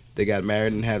 They got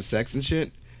married and have sex and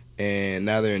shit, and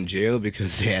now they're in jail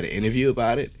because they had an interview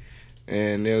about it.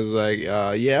 And it was like,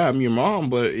 yeah, I'm your mom,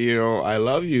 but I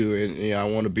love you and I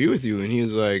want to be with you. And he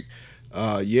was like,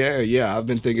 yeah, I've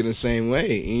been thinking the same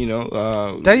way.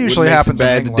 That usually happens in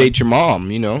bad England. to date your mom.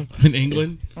 In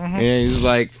England? Mm-hmm. And he's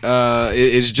like,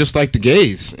 it's just like the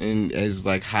gays. And it's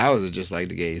like, how is it just like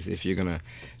the gays if you're gonna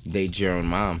date your own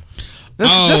mom?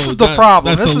 This is the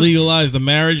problem. That's This to is- legalize the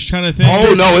marriage kind of thing.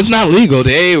 Oh no, it's not legal.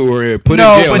 They were put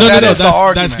No, in jail. but No, that is the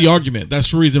argument. That's the argument.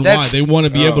 That's the reason That's- why they want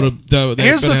to be able to.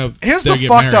 Here's the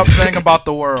fucked up thing about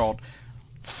the world.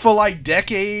 For like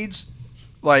decades,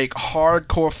 like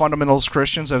hardcore fundamentalist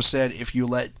Christians have said if you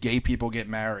let gay people get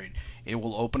married, it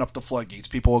will open up the floodgates.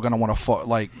 People are gonna want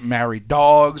to marry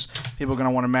dogs. People are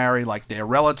gonna want to marry like their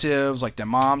relatives, like their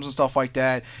moms and stuff like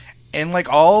that. And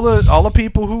like all the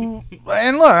people who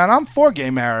and look, and I'm for gay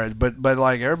marriage, but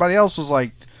like everybody else was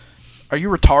like, "Are you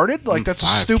retarded? Like that's a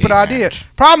stupid gay idea."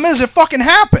 marriage. Problem is, it fucking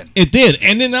happened. It did,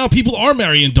 and then now people are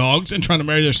marrying dogs and trying to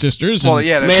marry their sisters. Well, and-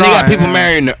 yeah, they're Man, they got trying, people yeah.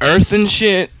 marrying the earth and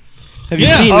shit. Have you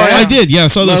yeah, seen that? I did. Yeah, I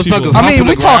saw those people. Motherfuckers I mean, humping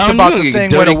we the talked ground. about You the look at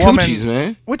thing where the dirty woman. coochies,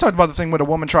 man. We talked about the thing where the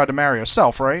woman tried to marry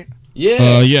herself, right?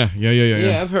 Yeah.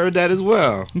 Yeah. I've heard that as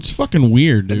well. It's fucking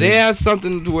weird, dude. They have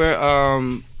something to where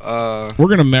We're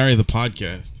gonna marry the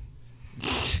podcast.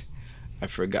 I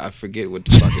forget what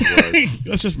the fuck it was.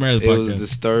 Let's just marry the It podcast. was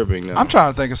disturbing. Though. I'm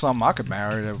trying to think of something I could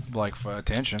marry to, like for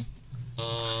attention.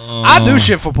 I do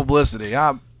shit for publicity.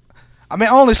 I mean,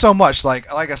 only so much.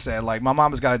 Like I said, like my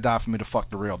mama's got to die for me to fuck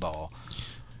the real doll.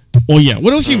 Well, yeah.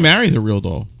 What if you marry the real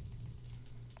doll?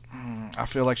 I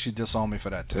feel like she disowned me for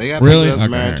that too. They got Really? people that's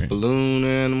Okay, married alright. to balloon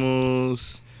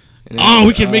animals. and Oh,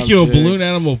 we can make you a objects. balloon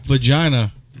animal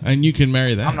vagina, and you can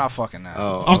marry that. I'm not fucking that.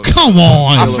 Oh, come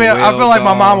on! I Killer feel like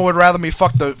my whale mama doll. would rather me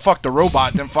fuck the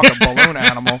robot than fuck a balloon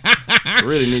animal. I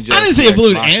really need you. I didn't say a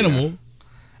balloon animal,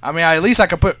 I mean, at least I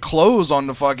could put clothes on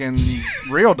the fucking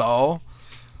real doll.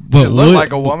 but Should look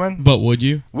like a woman. But would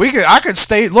you? I could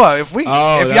stage. Look, if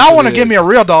that's y'all what want to it give me is. a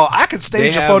real doll, I could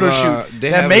stage They a have, photo shoot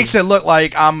they that have makes it look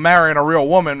like I'm marrying a real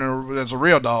woman or that's a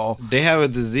real doll. They have a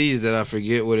disease that I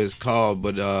forget what it's called,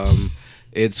 but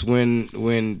it's when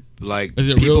like Is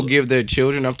it people real- give their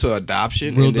children up to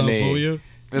adoption. Real and then they, dollphobia?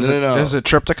 No. Is it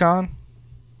Triptychon?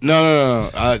 No.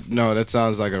 No, that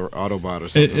sounds like an Autobot or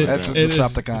something. like That's that. a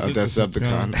Decepticon. Oh, that's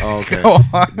Decepticon. Oh, okay. Go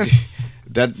on.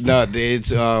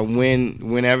 It's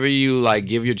whenever you like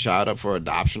give your child up for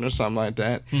adoption or something like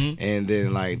that, and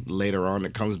then like later on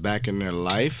it comes back in their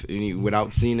life, and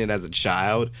without seeing it as a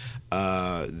child,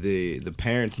 the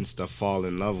parents and stuff fall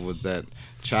in love with that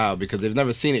child because they've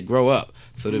never seen it grow up,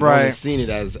 so they've only Right. seen it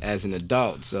as an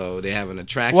adult, so they have an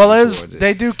attraction. Well, towards it.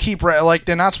 they do keep like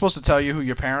they're not supposed to tell you who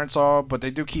your parents are, but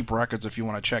they do keep records if you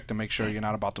want to check to make sure you're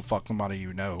not about to fuck somebody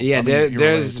you know. Yeah, I mean, you're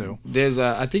there's related to.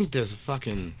 I think there's a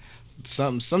fucking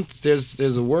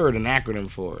there's a word, an acronym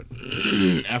for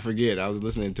it. I forget. I was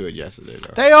listening to it yesterday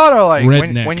though. They ought to like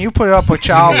Redneck. when you put up a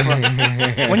child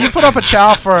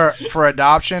for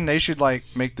adoption, they should like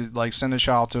send a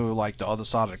child to like the other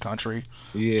side of the country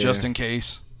Yeah. just in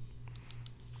case.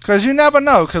 Because you never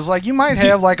know. Because like you might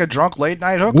have like a drunk late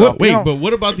night hookup. But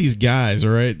what about these guys? All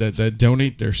right, that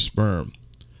donate their sperm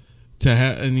to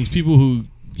have, and these people who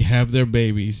have their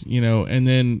babies, and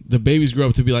then the babies grow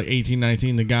up to be like 18,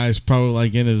 19. The guy's probably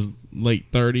like in his late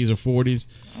 30s or 40s.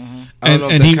 I don't know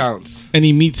if that counts. And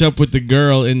he meets up with the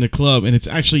girl in the club, and it's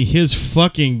actually his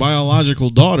fucking biological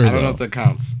daughter. I don't know if that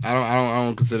counts. I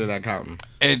don't consider that counting.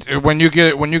 when you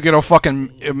get a fucking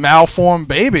malformed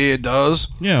baby, it does.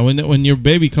 Yeah, when your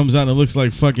baby comes out, and it looks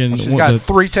like fucking She's got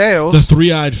three the tails.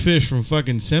 three-eyed fish from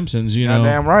fucking Simpsons.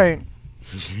 Goddamn right.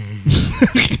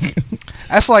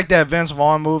 That's like that Vince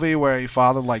Vaughn movie where he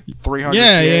fathered like 300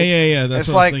 kids. Yeah. That's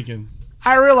It's what I like- was thinking.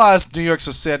 I realized New York's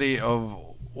a city of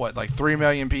what, like 3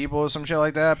 million people or some shit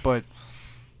like that, but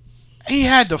he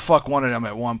had to fuck one of them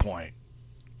at one point.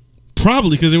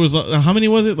 Probably because it was how many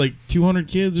was it? Like 200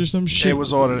 kids or some shit. It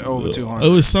was over 200. It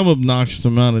was some obnoxious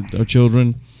amount of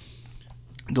children.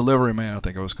 Delivery Man, I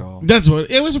think it was called. That's what.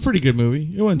 It was a pretty good movie.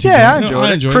 It wasn't too Yeah, bad.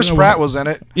 I enjoyed it. Chris Pratt was in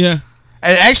it. Yeah.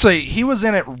 And actually, he was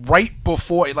in it right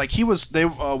before. Like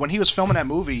when he was filming that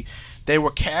movie, they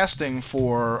were casting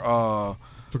for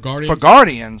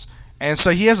Guardians, and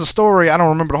so he has a story. I don't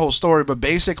remember the whole story, but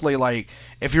basically, like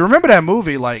if you remember that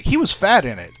movie, like he was fat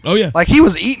in it. Oh yeah. Like he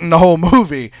was eating the whole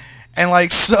movie, and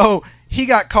like so he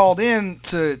got called in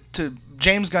to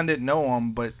James Gunn didn't know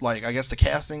him, but like I guess the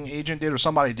casting agent did or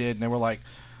somebody did, and they were like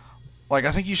I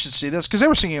think you should see this because they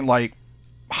were seeing like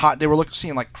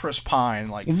seeing like Chris Pine,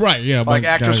 like Right, yeah. like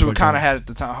actors guys who like kind of that. had at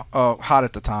the time, hot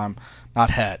at the time, not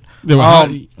had. They were hot.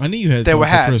 I knew you had. They were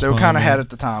something for hats. Chris They were Pine, kind of man. had at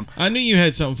the time. I knew you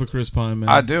had something for Chris Pine, man.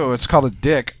 I do. It's called a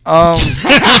dick.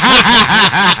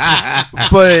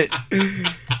 But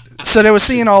so they were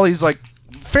seeing all these like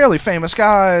fairly famous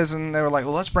guys, and they were like,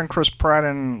 "Well, let's bring Chris Pratt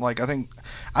in." Like I think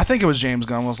it was James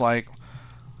Gunn was like,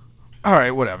 "All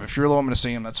right, whatever. If you really want me to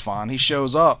see him, that's fine." He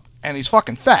shows up and he's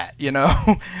fucking fat, you know,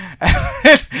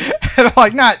 and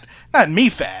like not me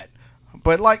fat,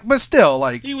 but still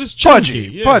like He was chunky,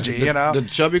 pudgy, yeah. pudgy, you know. The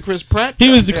chubby Chris Pratt. He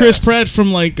was the Chris Pratt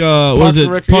from like what was it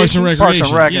Parks and Recreation, Parks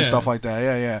and Rec yeah. and stuff like that.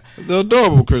 Yeah, yeah. The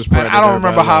adorable Chris Pratt. I don't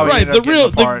remember how he Right, ended the up getting real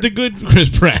the part. the good Chris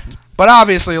Pratt. But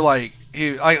obviously, like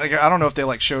I don't know if they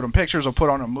like showed him pictures or put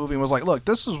on a movie and was like, "Look,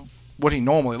 this is what he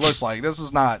normally looks like. This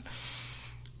is not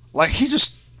like he's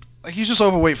just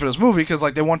overweight for this movie because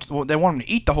like they want him to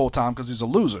eat the whole time because he's a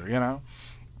loser, you know."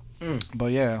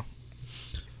 But yeah,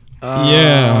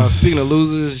 Yeah. Speaking of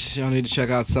losers, y'all need to check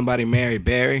out Somebody Marry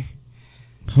Barry.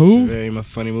 It's a Who? very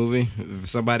funny movie.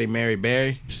 Somebody Marry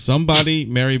Barry. Somebody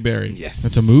Mary Berry. Yes.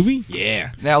 That's a movie?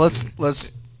 Yeah. now let's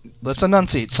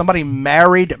enunciate. Somebody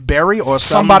married Barry or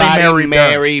somebody married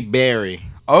Barry? Marry Barry.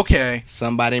 Okay,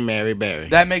 Somebody Marry Barry.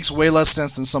 that makes way less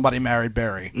sense than somebody married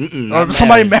Barry. Not Or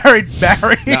somebody married. married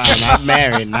Barry. Nah, not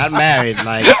married. Not married.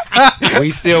 Like we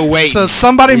still waiting. So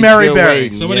somebody We married still Barry.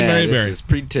 waiting. Somebody married this Barry. is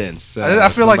pretense. I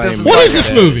feel like this is What like is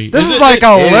this movie? This is it- like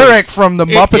a it lyric is- from the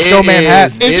Muppets Go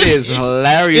Manhattan. It is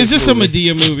hilarious. Is this a movie.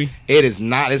 Medea movie? It is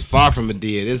not. It's far from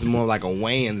Medea. This is more like a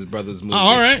Wayans Brothers movie. Oh,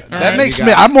 all right. That You makes got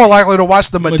me. it. I'm more likely to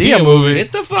watch the Medea Medea movie.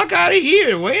 Get the fuck out of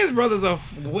here. Wayans Brothers are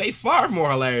way far more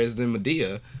hilarious than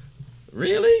Medea.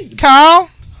 Really? Kyle,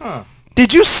 Huh.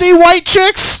 did you see White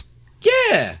Chicks?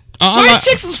 Yeah. I White like-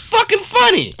 Chicks was fucking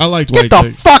funny. I liked Get White the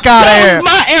Chicks. fuck out of That here. was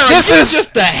my era. This You is were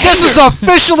just a this is hater.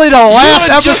 officially the last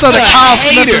You're just episode of a Kyle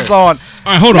Smith hater. is on.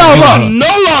 All right, hold on. No, hold look. on.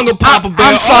 No longer Papa Bear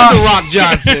I'm or sorry. The Rock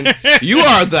Johnson. You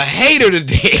are the hater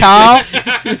today. Kyle,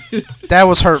 that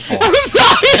was hurtful. I'm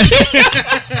sorry.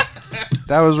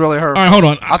 That was really hurtful. All right, hold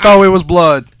on. I thought it was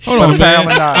blood. Hold but on, man.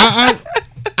 apparently not.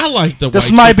 I like the This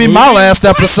White might Chick be my movie. last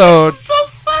episode. so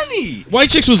funny. White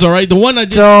Chicks was all right. The one I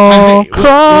did. Don't what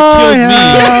cry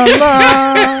killed me.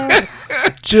 out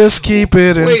loud. Just keep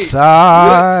it Wait,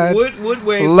 inside. What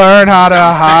way? Learn how to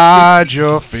hide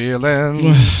your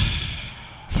feelings.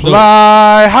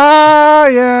 Fly high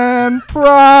and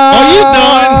proud.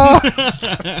 Are you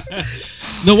done?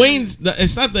 The Waynes.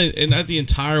 It's not the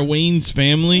entire Waynes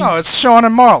family. No, it's Sean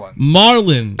and Marlon.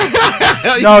 Marlon.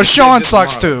 No, Sean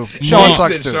sucks too. Sean Marlon.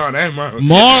 sucks too. Sean and Marlon.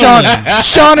 Marlon.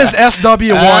 Sean is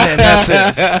SW1 and that's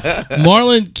it.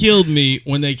 Marlon killed me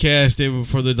when they cast him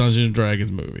for the Dungeons and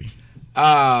Dragons movie.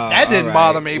 That didn't alright.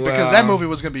 bother me because that Well, movie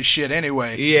was going to be shit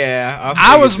anyway. Yeah,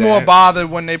 I was figured more that.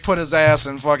 bothered when they put his ass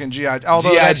in fucking G.I.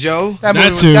 Although G.I. Joe. That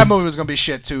too. that movie was going to be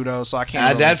shit too, though, so I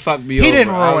can't really. That fucked me He over.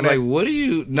 didn't I ruin was it. like, what do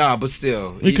you? Nah, but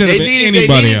still, It could've been anybody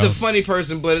they needed else. the funny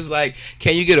person, but it's like,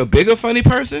 can you get a bigger funny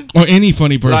person? Or any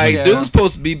funny person. Like, Yeah. dude's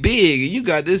supposed to be big, and you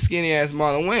got this skinny ass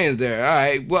Marlon Wayans there. All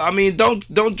right, well, I mean,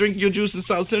 don't drink your juice in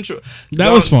South Central.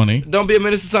 That was funny. Don't be a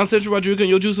menace to South Central while drinking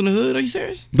your juice in the hood. Are you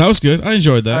serious? That was good. I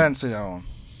enjoyed I that. didn't see that one.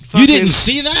 You didn't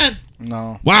see that?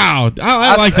 No. Wow.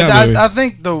 I like that movie. I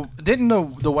think didn't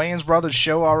the Wayans brothers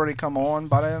show already come on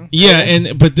by then?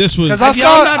 Yeah, but this was 'Cause Have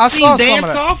y'all saw not some seen of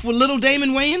Dance that. Off with Little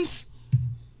Damon Wayans?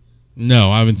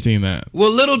 no, I haven't seen that.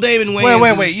 Well, Little Damon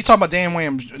Wayans. Wait. You talking about Dan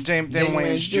Williams, Damon Damon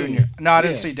Wayans Wayans Jr.? No, I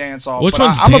didn't Yeah. see Dance Off. Which but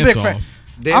one's I'm a Dance big fan. Off?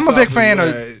 Dance I'm a big Off fan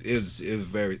is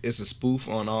of- where it's a spoof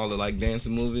on all the like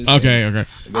dancing movies. Okay. I'm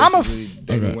a Basically,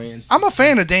 Damon okay. Wayans. I'm a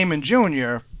fan of Damon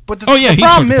Jr. But the, Oh, yeah, the he's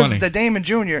problem fucking is funny. that Damon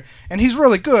Jr. and he's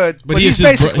really good, but He he's is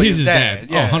basically he's his dad.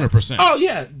 Yeah. Oh, 100%. Oh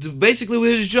yeah, basically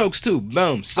with his jokes too.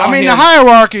 Boom. Saw I mean, him, the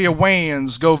hierarchy of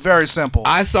Wayans go very simple.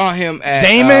 I saw him at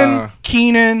Damon,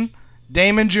 Keenan,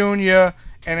 Damon Jr.,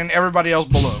 and then everybody else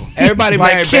below. Everybody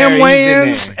like Married Kim Barry, he's in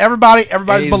Wayans, there.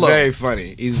 everybody's he's below. very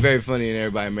funny. He's very funny in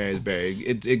Everybody Marries Barry.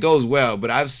 It goes well, but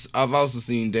I've also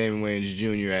seen Damon Wayans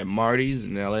Jr. at Marty's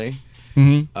in L.A.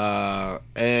 Mm-hmm.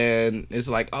 And it's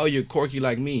like, oh, you're quirky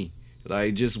like me,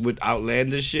 like just with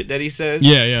outlandish shit that he says.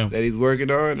 Yeah. That he's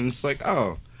working on, and it's like,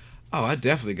 oh, I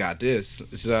definitely got this.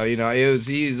 So you know, He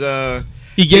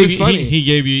was funny. He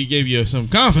gave you some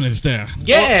confidence there.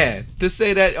 Yeah, to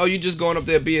say that, oh, you just going up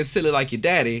there being silly like your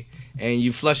daddy, and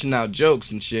you flushing out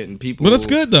jokes and shit, and people. But it's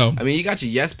good though. I mean, you got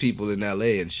your yes people in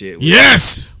L.A. and shit.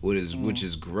 Yes. which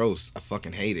is gross. I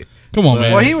fucking hate it. Come on,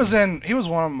 man. Well, he was in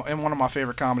one of my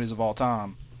favorite comedies of all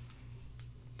time.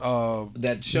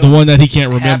 That show. The one that he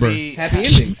can't remember. Happy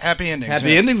Endings. Happy Endings.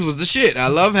 Happy yeah. Endings was the shit. I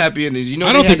love Happy Endings. You know,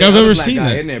 I don't they had think I've that other ever black seen guy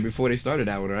that. in there before they started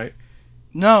that one, right?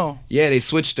 No, Yeah, they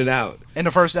switched it out. in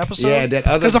the first episode. Yeah, that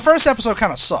other. Because the first episode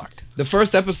kind of sucked. The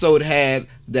first episode had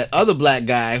that other black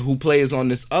guy who plays on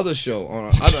this other show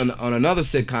on another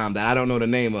sitcom that I don't know the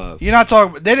name of. You're not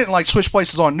talking. They didn't like switch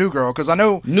places on New Girl because I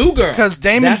know New Girl. because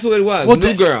Damon. That's what it was. Well,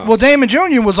 New Girl. Well, Damon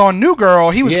Jr. was on New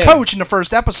Girl. He was Yeah. coach in the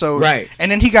first episode, Right. And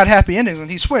then he got Happy Endings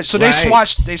and he switched. So they Right.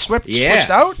 switched. They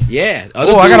switched out. Yeah.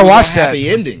 Oh, I gotta watch that. Happy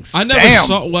Endings. I never Damn.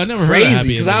 saw. Well, I never heard of Crazy Happy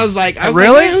because I was Endings. like,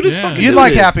 Really? man, who this Yeah. fucking You'd dude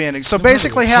like is? Happy Endings. So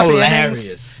basically, Happy Endings.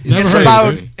 Hilarious. Never It's heard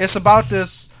about of it. it's about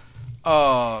this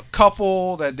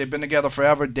couple that they've been together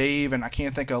forever. Dave and I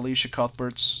can't think of Alicia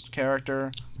Cuthbert's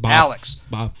character. Bob. Alex.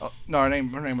 Bob. No, her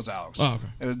name was Alex. Oh, okay.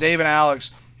 It was Dave and Alex,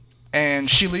 and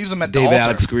she leaves them at the David altar.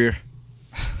 Alex Greer.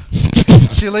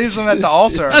 She leaves them at the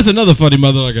altar, That's another funny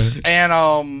motherfucker.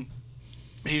 and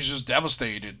he's just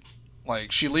devastated.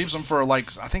 Like she leaves him for like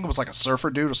I think it was like a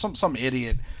surfer dude or some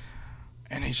idiot,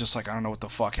 and he's just like I don't know what the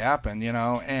fuck happened, you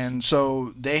know. And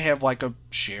so they have like a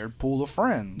shared pool of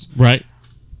friends. Right.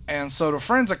 And so the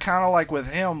friends are kind of like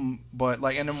with him, but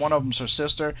like, and then one of them's her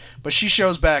sister, but she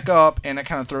shows back up and it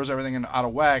kind of throws everything out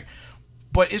of whack.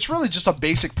 But it's really just a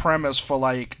basic premise for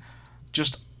like,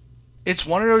 just, it's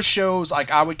one of those shows,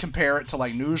 like I would compare it to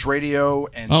like News Radio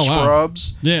and Oh, wow.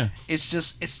 Scrubs. Yeah. It's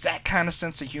just, it's that kind of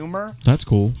sense of humor. That's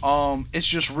cool. It's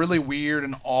just really weird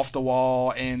and off the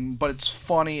wall, but it's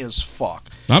funny as fuck.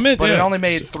 I'm in. But yeah. it only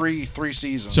made three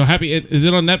seasons. So happy. Is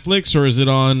it on Netflix or is it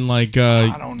on like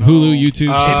I don't know. Hulu, YouTube? It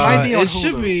might be on It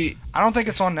should Hulu. be. I don't think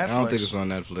it's on Netflix. I don't think it's on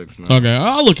Netflix. No. Okay,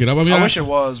 I'll look it up. I mean, I wish it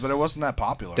was, but it wasn't that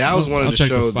popular. That was one of I'll the check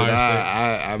the shows Fire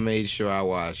that I made sure I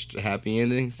watched Happy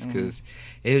Endings because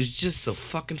it was just so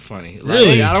fucking funny. Like,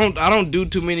 Really? I don't do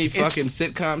too many fucking It's-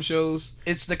 sitcom shows.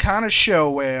 It's the kind of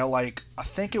show where, like, I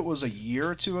think it was a year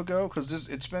or two ago, because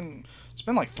it's been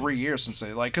like 3 years since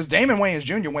they because Damon Wayans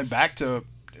Jr. went back to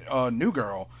New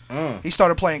Girl. He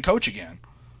started playing coach again.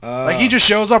 Like he just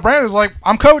shows up randomly, like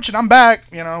I'm coach and I'm back,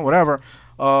 you know, whatever.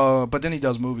 But then he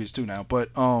does movies too now. But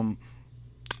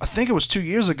I think it was 2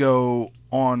 years ago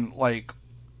on like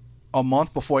a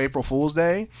month before April Fool's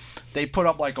Day, they put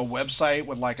up like a website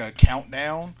with like a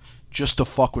countdown just to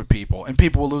fuck with people, and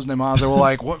people were losing their minds. They were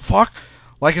like, "What fuck?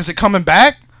 Like, is it coming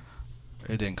back?"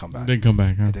 It didn't come back. Didn't come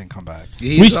back. Huh? It didn't come back.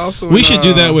 He's also We in, should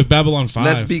do that with Babylon 5.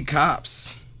 Let's Be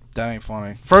Cops. That ain't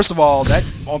funny. First of all, that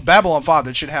on Babylon 5,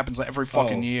 that shit happens like every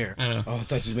fucking Oh. year. Oh, I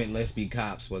thought you meant Let's Be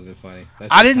Cops wasn't funny.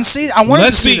 I didn't see. I wanted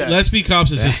to see that. Let's Be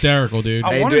Cops is hysterical, dude. I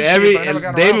I Hey, wanted dude, to see it, but I never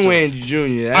got David around to Wayne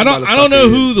Jr. don't know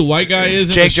who the white guy is.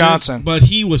 in Jake the shit, Johnson. but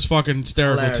he was fucking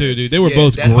hysterical too, dude. They were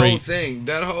both that great. Whole thing,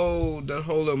 that whole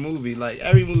little movie, like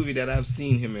every movie that I've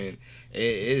seen him in, it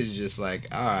is just like,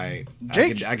 all right. I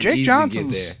could Jake easily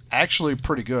Johnson's get actually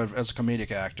pretty good as a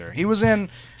comedic actor. He was in.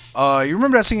 You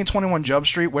remember that scene in 21 Jump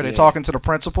Street where they're talking to the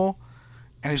principal,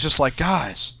 and he's just like,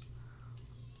 "Guys,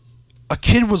 a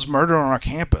kid was murdered on our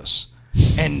campus,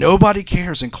 and nobody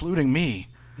cares, including me.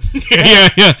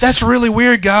 yeah. That's really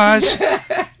weird, guys.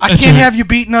 I can't have you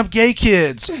beating up gay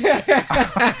kids." Black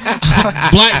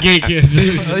gay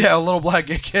kids. Yeah, a little black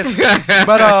gay kid.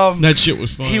 But That shit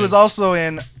was funny. he was also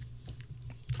in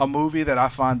a movie that I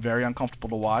find very uncomfortable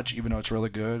to watch, even though it's really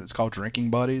good. It's called Drinking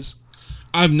Buddies.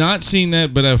 I've not seen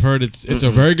that, but I've heard it's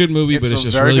a very good movie, but it's a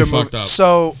just very really good fucked movie. up.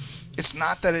 So it's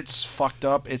not that it's fucked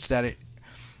up; it's that it.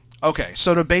 Okay,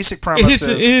 so the basic premise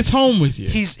is It's home with you.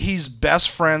 he's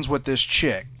best friends with this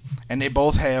chick, and they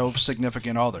both have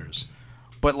significant others,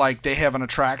 but like they have an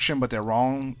attraction, but they're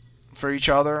wrong for each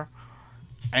other,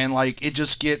 and like it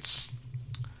gets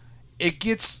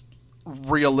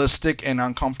realistic and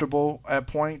uncomfortable at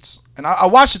points. And I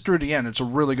watched it through the end. It's a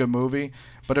really good movie,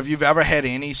 but if you've ever had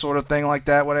any sort of thing like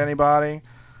that with anybody,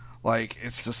 like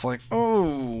it's just like,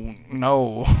 oh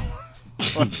no.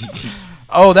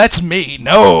 Oh, that's me.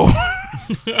 No.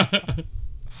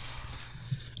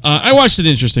 I watched an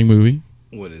interesting movie.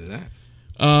 What is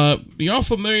that? Y'all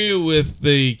familiar with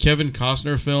the Kevin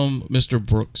Costner film, Mr.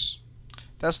 Brooks?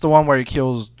 That's the one where he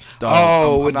kills.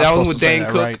 Oh, I'm not that was supposed with to say Dan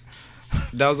that, Cook? right?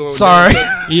 That was the one. Sorry.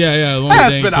 Yeah. The one with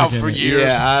That's Dan been Cook out in for it.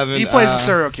 years. Yeah, I haven't, He plays a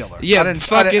serial killer. Yeah, I didn't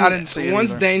see it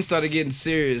once either. Dane started getting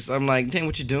serious, I'm like, dang,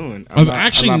 what you doing? I've I'm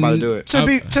actually not about to do it.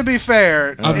 To be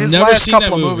fair, I've his never last seen couple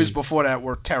that of movie. movies before that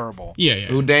were terrible. Yeah.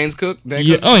 Who Dane's Cook? Dane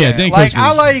Yeah. Cook? Oh yeah, Dan Like Cook's I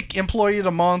movie. like Employee of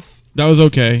the Month. That was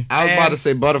okay. I was about And- to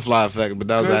say Butterfly Effect, but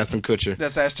that was Good. Ashton Kutcher.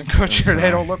 That's Ashton Kutcher.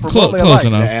 They don't look Close remotely alike.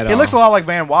 enough. At He all. looks a lot like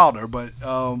Van Wilder, but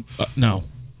No,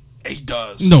 he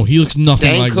does. no, he looks nothing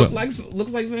Dane like. Cook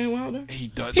looks like Van Wilder. He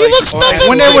does. He looks nothing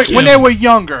when like they were him.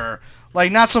 younger.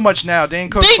 Like not so much now. Dane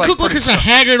Cook. Dane Cook looks like a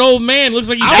haggard old man. Looks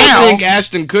like he's I out. would think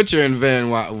Ashton Kutcher and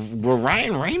were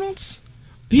Ryan Reynolds.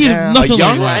 He is Yeah. nothing A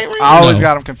young like Ryan that. Reynolds? I always No.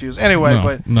 got him confused.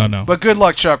 Anyway, No. but Good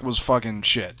Luck Chuck was fucking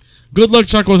shit. Good Luck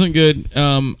Chuck wasn't good.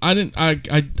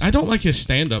 I don't like his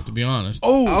stand up, to be honest.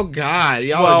 Oh God,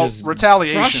 y'all are Well, just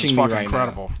Retaliation is crushing me fucking right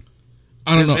incredible.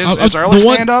 I don't know. His early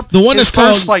stand up. The one his that's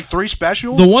first called like 3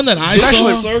 specials. the one that I Vicious saw.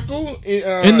 Circle.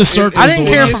 In the Circle. I is didn't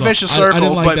the care one I for saw. Vicious I Circle,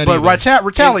 didn't like that but either.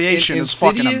 Retaliation is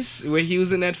fucking. Insidious, where he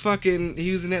was in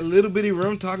that little bitty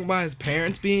room talking about his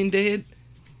parents being dead.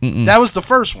 That was the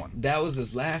first one. That was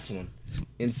his last one.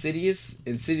 Insidious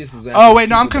was. Oh wait,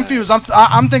 no, I'm confused.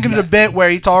 I'm thinking of the bit where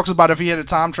he talks about if he had a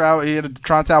time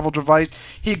travel device,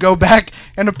 he'd go back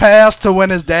in the past to when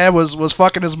his dad was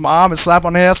fucking his mom and slap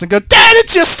on the ass and go, "Dad,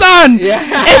 it's your son! Yeah.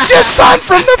 It's your son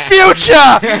from the future!"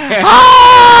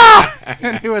 Ah!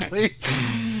 And he would leave.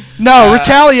 No,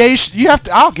 Retaliation. You have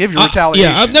to. I'll give you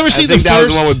Retaliation. Yeah, I've never I seen the think that was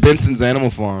first. the one with Benson's Animal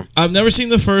Farm. I've never seen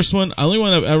the first one. The only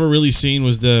one I've ever really seen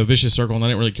was the Vicious Circle, and I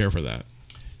didn't really care for that.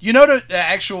 You know the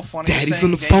actual funniest Daddy's thing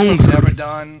on the Dane phone. Cook's ever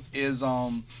done is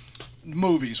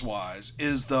movies wise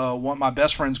is the one My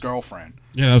Best Friend's Girlfriend.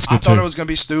 Yeah, that's I good thought too. it was gonna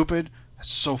be stupid. It's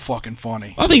so fucking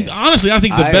funny. Honestly, I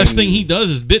think the I best agree. thing he does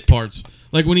is bit parts.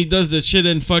 Like when he does the shit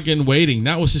in fucking Waiting,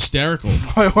 that was hysterical.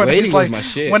 when Waiting he's was like my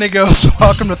shit. when he goes,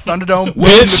 "Welcome to Thunderdome."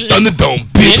 Bitch. Thunderdome,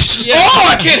 bitch. Yeah. Oh,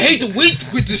 I can't hate to wait to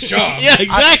quit this job. Yeah,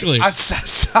 exactly. I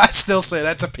still say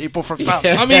that to people from time.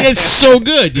 Yeah. I mean, it's so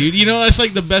good, dude. You know, that's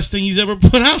like the best thing he's ever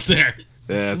put out there.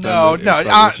 Yeah, No.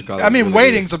 I mean,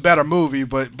 Waiting's a better movie,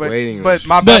 but Waiting but was-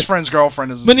 My But- Best Friend's Girlfriend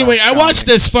is. But anyway, best I watched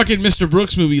comedy. this fucking Mr.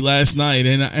 Brooks movie last night,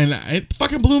 and it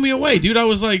fucking blew me away, dude. I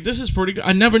was like, this is pretty good.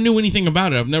 I never knew anything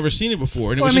about it. I've never seen it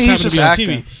before, and it Well, was I mean, just he's happened to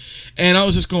be on just TV. And I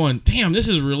was just going, damn, this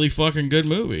is a really fucking good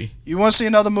movie. You want to see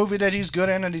another movie that he's good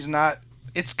in and he's not?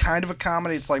 It's kind of a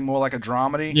comedy. It's like more like a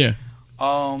dramedy. Yeah.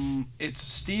 It's a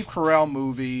Steve Carell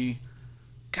movie.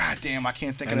 God damn, I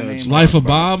can't think of the name. Life of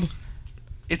Bob.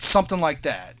 It's something like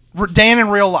that. Dan in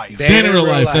Real Life. Dan in Real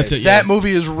Life. That's it. Yeah. That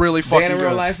movie is really fucking Dan in Real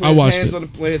good. Life, I watched it.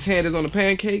 when his hand is on the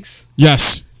pancakes.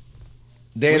 Yes.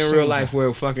 Dan What in scene Real was Life,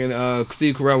 where fucking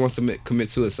Steve Carell wants to commit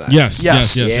suicide. Yes.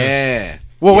 Yes. Yes. Yes. yeah. yes.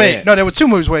 Well, wait, Yeah. no, there were 2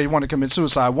 movies where he wanted to commit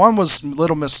suicide. One was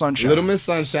Little Miss Sunshine. Little Miss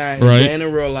Sunshine, Right. Dan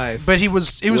in Real Life. But he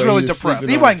was Where really he was depressed.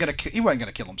 sleeping He wasn't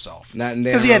gonna kill himself Not in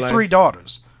Dan because in he had Real 3 Life.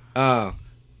 daughters. Oh,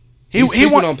 He sleeping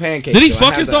want on pancakes. Did he so I fuck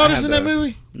have his to- I daughters have in that to-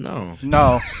 movie? No.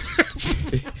 no.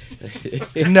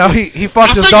 No, he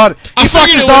fucked his figured- daughter. I He fucked figured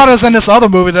his it was- daughters in this other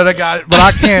movie that I got, but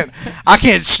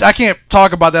I can't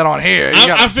talk about that on here. You I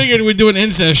gotta- figured we're doing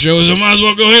incest shows, so might as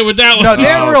well go ahead with that one. No,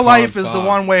 Dan in Oh, Real Life fuck, is the fuck.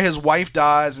 one where his wife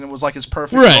dies and it was like his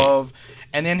perfect Right. love.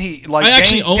 And then he like I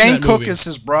actually own Dane that Cook movie. is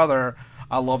his brother.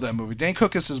 I love that movie. Dane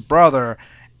Cook is his brother,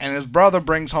 and his brother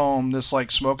brings home this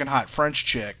like smoking hot French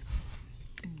chick.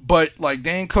 But like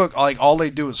Dane Cook, like all they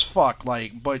do is fuck.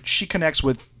 Like, but she connects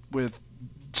with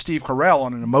Steve Carell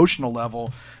on an emotional level,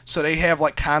 so they have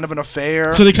like kind of an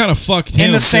affair. So they kind of fucked him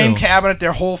in the same too. cabinet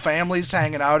their whole family's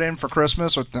hanging out in for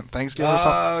Christmas or Thanksgiving or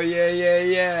something. Oh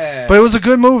yeah. But it was a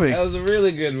good movie. That was a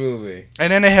really good movie.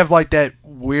 And then they have like that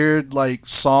weird like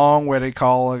song where they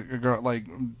call a girl like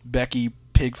Becky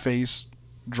Pigface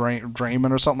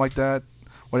Draymond or something like that,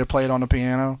 where they play it on the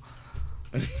piano.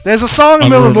 There's a song in the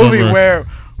middle of the movie remember.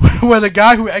 where the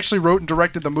guy who actually wrote and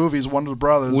directed the movie is one of the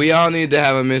brothers. We all need to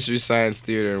have a Mystery Science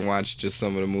Theater and watch just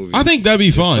some of the movies. I think that'd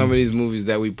be Just fun. Some of these movies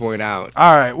that we point out.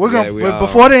 All right, we're Yeah, gonna we all-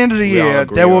 before the end of the we all year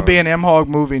agree there will on. be an M-Hog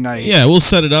movie night. Yeah, we'll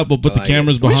set it up. We'll put the like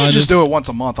cameras We behind should just us. do it once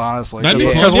a month, honestly, That'd be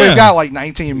fun, because yeah. we've got like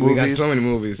 19 We got movies. so many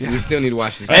movies. We still need to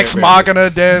watch this. Ex Care Bear Machina,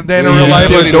 Dan in Yeah, Real movie. We Life,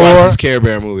 still need to watch Adore. this Care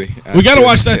Bear movie. We got to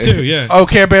watch that too. Yeah. Oh,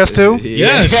 Care Bears 2?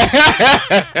 Yes.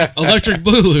 Electric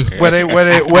Boogaloo. where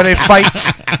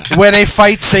they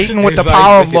fight Satan with the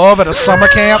power of love at a summer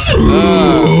camp.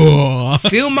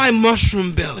 Feel my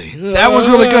mushroom belly. That was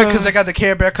really good because they got the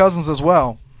Care Bear cousins as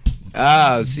well.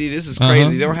 See, this is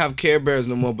crazy. They don't have Care Bears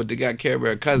no more, but they got Care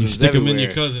Bear You cousins stick them in everywhere.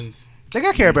 your cousins. They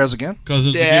got Care Bears again.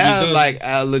 Cousins. give you Yeah, dozens.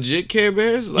 like legit Care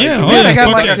Bears. Like, Yeah, Yeah, they got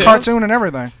fuck like that. a cartoon and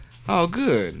everything. Oh,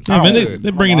 good. Yeah, man, Good.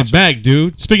 they're bringing watch it back,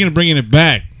 dude. Speaking of bringing it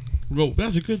back, well,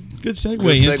 that's a good segue, Good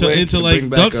segue into to like bring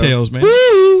back up. DuckTales,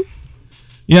 man.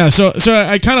 Yeah, so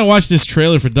I kind of watched this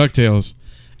trailer for DuckTales,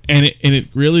 and it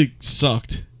really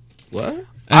sucked. What? And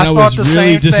I thought was the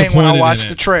really same thing when disappointed I in watched it.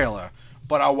 the trailer.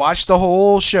 But I watched the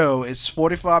whole show. It's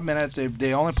 45 minutes.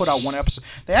 They only put out one episode.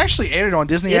 They actually aired it on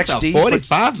Disney It's XD. a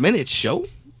 45-minute show?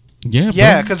 Yeah,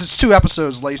 Yeah, bro. because it's 2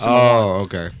 episodes laced into one. Oh,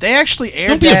 okay. They actually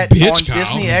aired Don't be a that bitch, on Kyle.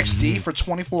 Disney XD for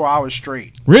 24 hours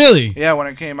straight. Really? Yeah, when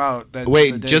it came out. The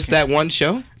Wait, day just it came- that one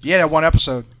show? Yeah, that one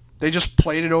episode. They just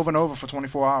played it over and over for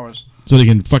 24 hours. So they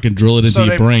can fucking drill it into So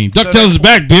your they- brain. so DuckTales is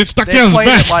back, bitch. They DuckTales is played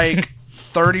back. it like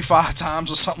 35 times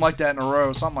or something like that in a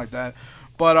row, something like that.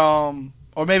 But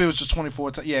or maybe it was just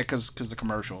 24. Yeah, because the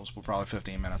commercials were probably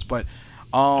 15 minutes. But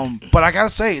I gotta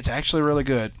say, it's actually really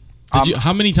good.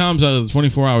 How many times out of the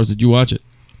 24 hours did you watch it?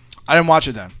 I didn't watch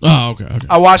it then. Oh, okay.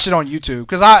 I watched it on YouTube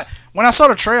because when I saw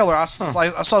the trailer, I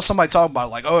saw somebody talk about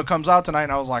it, like, oh, it comes out tonight,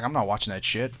 and I was like, I'm not watching that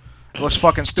shit. It looks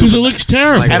fucking stupid. Because it looks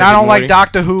terrible. Like- And I don't like Morty.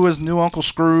 Doctor Who as new Uncle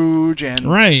Scrooge, and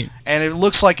Right. and it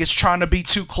looks like it's trying to be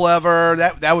too clever.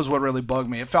 That was what really bugged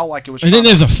me. It felt like it was. And then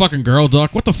trying there's a fucking girl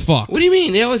duck. What the fuck? What do you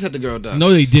mean? They always had the girl duck.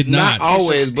 No, they did not. Not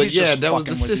always, just- but he's yeah, just that was the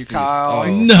fucking with you, sisters. Kyle.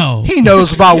 No. He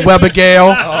knows about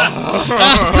Webigail.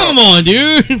 Come on,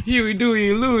 dude. Huey, Dewey,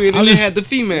 and Louie, and I'm then they just- had the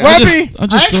female. Webby. I'm I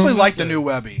just actually throwing it like out the there. new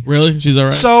Webby. Really? She's all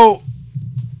right? So,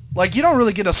 like, you don't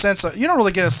really get a sense.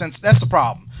 That's the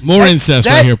problem. More That- incest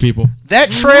that- right here, people. That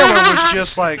trailer was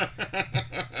just like,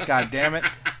 God damn it.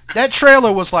 That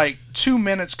trailer was like 2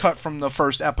 minutes cut from the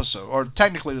first episode, or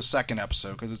technically the second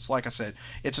episode, because it's like I said,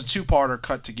 it's a two-parter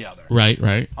cut together. Right,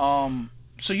 right.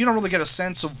 So you don't really get a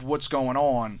sense of what's going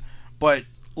on. But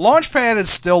Launchpad is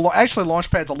still actually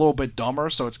Launchpad's a little bit dumber,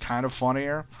 so it's kind of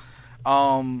funnier.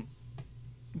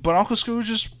 But Uncle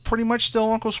Scrooge is pretty much still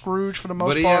Uncle Scrooge for the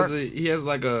most But part. he has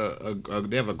like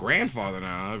they have a grandfather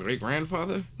now, a great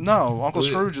grandfather. No, Uncle Who-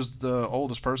 Scrooge is the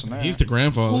oldest person there. He's the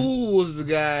grandfather. Who was the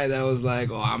guy that was like,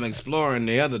 "Oh, I'm exploring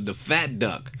the fat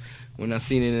duck"? When I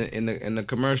seen it in the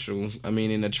commercial, I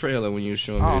mean in the trailer when you were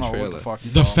showing me I don't the know trailer. what the fuck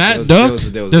you The talking fat There was-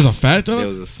 duck? there was There's a fat duck? There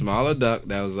was a smaller duck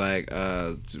that was like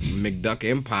McDuck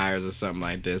Empires or something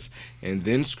like this, and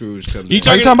then Scrooge comes. You in.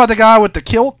 Are you talking about the guy with the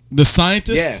kilt? The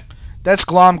scientist? Yeah. That's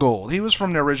Glomgold. He was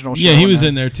from the original show. Yeah, he was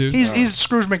in there too. He's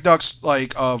Scrooge McDuck's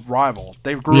like rival.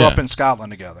 They grew Yeah. up in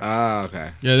Scotland together. Ah, okay.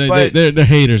 Yeah, But- they're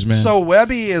haters, man. So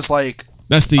Webby is like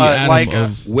That's the Adam like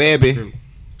of Webby,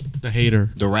 the hater.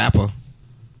 the rapper.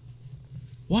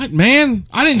 What, man?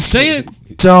 I didn't say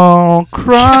it. don't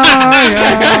cry.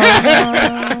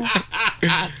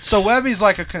 So Webby's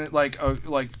like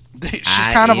she's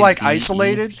kind of like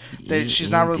isolated.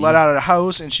 She's not really let out of the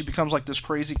house, and she becomes like this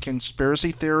crazy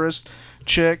conspiracy theorist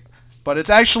chick. But it's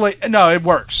actually it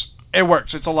works. It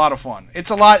works. It's a lot of fun. It's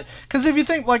a lot because if you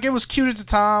think like it was cute at the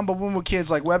time, but when we were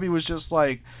kids, like Webby was just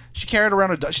like she carried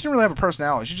around a doll. She didn't really have a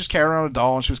personality. She just carried around a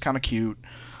doll, and she was kind of cute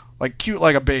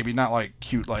like a baby, not like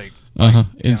cute like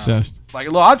Incest. like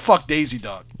look. I'd fuck Daisy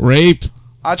Duck. Rape.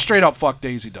 I'd straight up fuck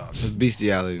Daisy Duck. It's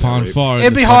bestiality. not Pon rape. far. It'd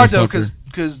be this hard though motherfucker.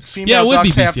 because Yeah, it female would be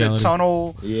ducks have the bestiality.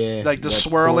 tunnel, Yeah, like the that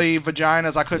swirly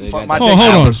vaginas. I couldn't They fuck got my that- dick. hold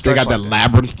out on. would stretch They got like that that.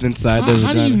 labyrinth inside.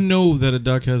 How do you know that a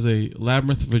duck has a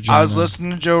labyrinth vagina? I was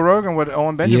listening to Joe Rogan with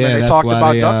Owen Benjamin. Yeah, they that's talked why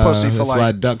about they, duck pussy for that's like.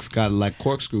 why ducks got like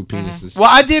corkscrew penises. Well,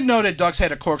 I did know that ducks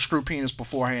had a corkscrew penis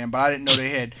beforehand, but I didn't know they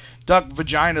had duck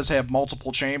vaginas have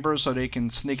multiple chambers, so they can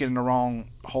sneak it in the wrong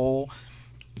hole.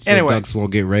 So Anyway. ducks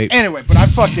won't get raped. Anyway, but I'd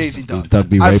fuck Daisy Duck. Duck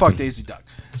be I'd raping. fuck Daisy Duck.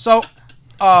 So,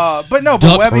 but no, but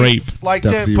Duck Webby, rape. like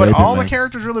Duck that, be but raping, all man. the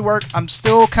characters really work. I'm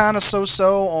still kind of so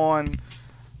on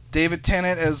David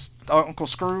Tennant as Uncle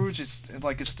Scrooge.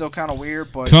 It's still kind of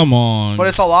weird, but Come on.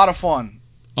 it's a lot of fun.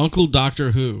 Uncle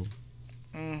Doctor Who.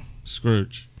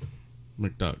 Scrooge.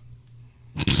 McDuck.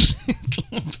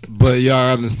 But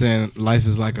y'all understand, life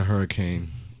is like a hurricane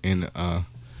in duck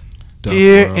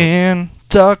Here world. in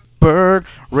Duckburg,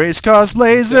 race cars,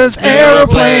 lasers,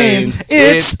 aeroplanes.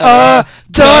 It's a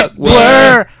duck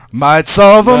blur. Might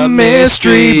solve a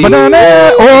mystery, banana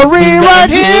or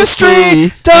rewrite history.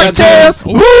 DuckTales,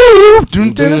 woo!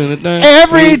 Dun, dun, dun.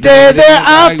 Every day they're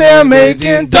out there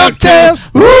making DuckTales,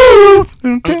 woo!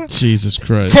 Dun, dun. Jesus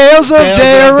Christ. Tales of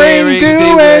daring,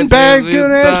 do and bang, do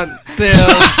and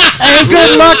and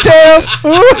good luck tales.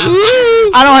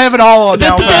 Ooh. I don't have it all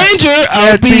down. The stranger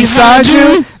Right beside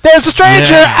you, there's a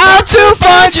stranger out to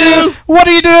find you. What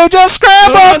do? Just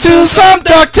grab onto some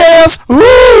DuckTales.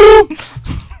 Woo!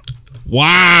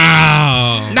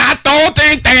 Wow.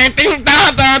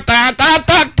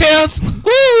 DuckTales.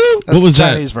 Woo! That's What was the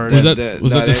that? Chinese version.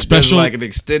 Was that the special? Like an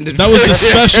extended. That was the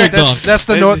special duck.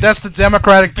 That's the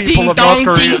Democratic people of North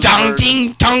Korea. That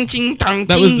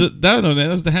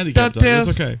was the handicap duck.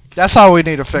 It's okay. That's how we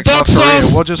need to fix Duck North Korea.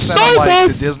 sauce. We'll just send Soy him like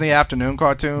sauce. the Disney afternoon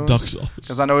cartoons. Duck sauce.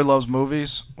 Because I know he loves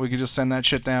movies. We could just send that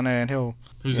shit down there, and he'll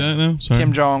Who's that now? Sorry.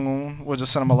 Kim Jong Un. We'll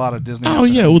just send him a lot of Disney. Oh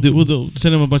yeah, we'll do.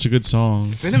 Send him a bunch of good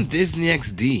songs. Send him Disney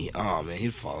XD. Oh man,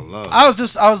 he'd fall in love. I was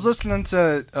listening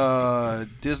to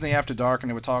Disney After Dark, and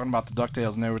they were talking about the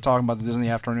DuckTales, and they were talking about the Disney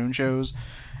afternoon shows.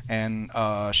 And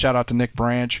shout out to Nick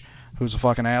Branch, who's a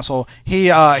fucking asshole. He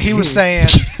was saying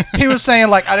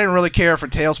like I didn't really care for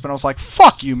Tailspin. I was like,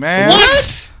 fuck you, man.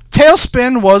 What?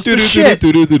 Tailspin was the shit.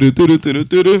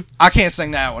 I can't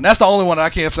sing that one. That's the only one I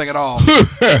can't sing at all.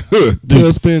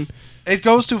 Tailspin. It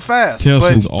goes too fast.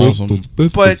 Tailspin's awesome.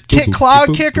 But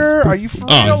Cloud Kicker, are you for real?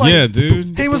 Oh yeah,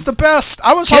 dude. He was the best.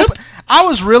 I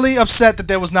was really upset that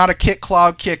there was not a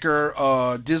Cloud Kicker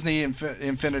Disney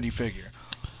Infinity figure.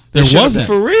 There wasn't.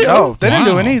 For real? No, they didn't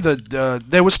do Wow. any of the.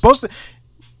 They were supposed to.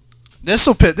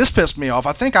 This pissed me off.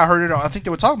 I think I heard it. I think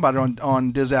they were talking about it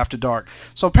on Diz After Dark.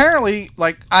 So apparently,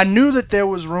 like, I knew that there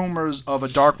was rumors of a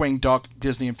Darkwing Duck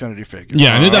Disney Infinity figure.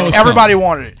 Yeah, I knew that was Everybody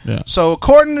wanted it. Yeah. So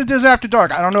according to Diz After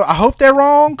Dark, I don't know. I hope they're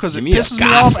wrong because it Give me a pisses me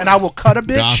Gosling. off, and I will cut a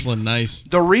bitch. Gosling, nice.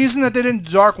 The reason that they didn't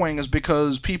do Darkwing is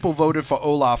because people voted for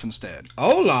Olaf instead.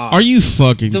 Olaf. Are you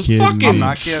fucking the kidding fucking me?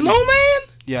 not kidding. snowman?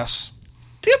 Yes.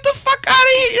 Get the fuck out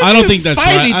of here. I don't think that's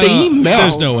fight right. anything. He melts.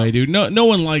 There's no way, dude. No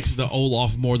one likes the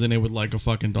Olaf more than they would like a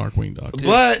fucking Darkwing Duck.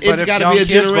 But it's if got to young be a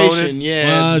kids generation. voted- Yeah,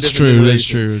 Well, it's a that's different true. That's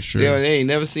generation. true. That's true. They ain't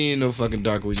never seen no fucking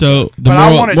Darkwing. So, the But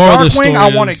I wanted moral of the Darkwing. I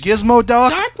story wanted is- Gizmo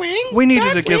Duck. Darkwing. We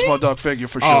needed a Darkwing. Gizmo Duck figure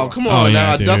for sure. Oh, come on. Oh, yeah,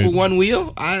 now, a duck dude. with one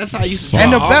wheel? That's how I used to Fuck.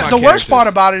 And draw all my the worst part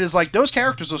characters. about it is like those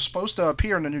characters are supposed to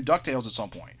appear in the new DuckTales at some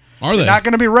point. Are they? They're not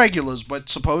going to be regulars, but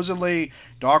supposedly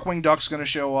Darkwing Duck's going to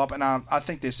show up, and I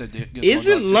think they said Gizmo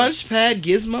Isn't Duck too. Lunchpad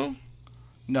Gizmo?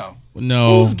 No,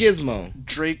 No, Who's Gizmo?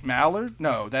 Drake Mallard.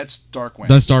 No, that's Darkwing.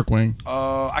 that's Darkwing.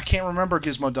 I can't remember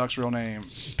Gizmo Duck's real name.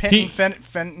 He-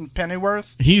 Fenton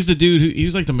Pennyworth. He's the dude he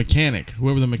was like the mechanic,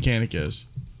 whoever the mechanic is.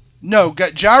 No,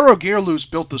 Gyro Gearloose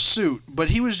built the suit, but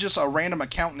he was just a random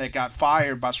accountant that got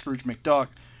fired by Scrooge McDuck,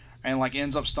 and like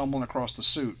ends up stumbling across the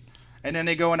suit, and then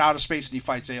they go in outer space and he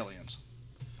fights aliens.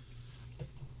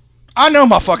 I know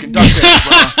my fucking DuckTales,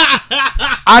 bro.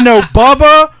 I know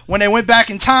Bubba when they went back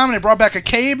in time and they brought back a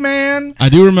caveman. I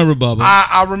do remember Bubba.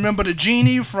 I remember the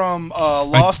genie from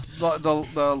Lost. The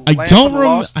I Lamp don't from the remember.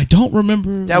 Lost. I don't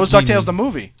remember. That was the DuckTales the genie.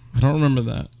 movie. I don't remember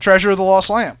that. Treasure of the Lost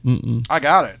Lamp. Mm-mm. I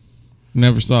got it.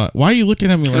 Never saw it. Why are you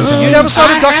looking at me like that? You never saw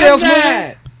the I DuckTales have that.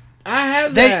 movie? I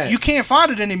have They that. you can't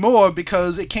find it anymore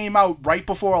because it came out right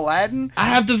before Aladdin. I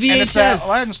have the And it's that VHS.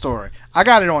 Aladdin story. I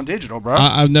got it on digital, bro.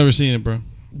 I've never seen it, bro.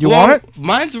 You Well, want it?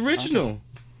 Mine's original.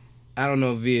 I don't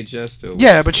know if VHS still.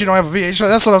 Yeah, but you don't have a VHS.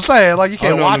 That's what I'm saying. Like you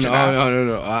can't watch it now.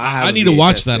 No. I have I a need to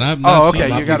watch VHS that. still. I have not Oh, seen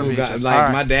okay, it. you got a People VHS. Like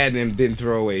Alright. my dad and them didn't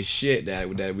throw away shit that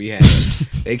we had.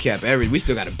 They kept we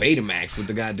still got a Betamax with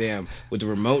the goddamn with the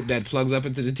remote that plugs up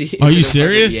into the TV. Are you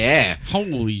serious? Yeah.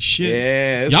 Holy shit.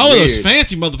 Yeah. it's Y'all are those weird.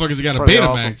 fancy motherfuckers that got a pretty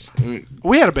Betamax.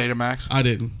 We had a Betamax. I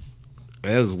didn't.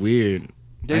 That was weird.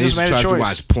 They I just used to made a try choice. to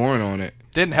watch porn on it.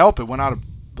 Didn't help. It went out of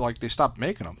like they stopped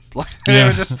making them. Like Yeah. they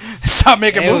were just stopped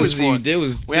making It movies was, for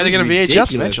it. We had it to get a was VHS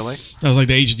ridiculous. eventually. That was like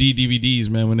the HD DVDs,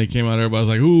 man. When they came out, everybody was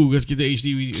like, "Ooh, let's get the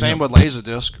HD." Same No. with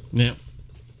Laserdisc. Yeah,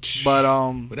 But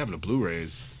What happened to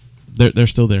Blu-rays? they're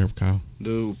still there, Kyle.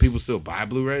 Do people still buy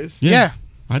Blu-rays? yeah,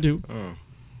 I do.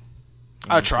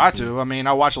 I try to. I mean,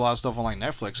 I watch a lot of stuff on like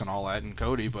Netflix and all that and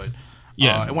Cody, but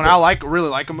Yeah, when I really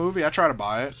like a movie, I try to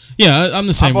buy it. Yeah, I'm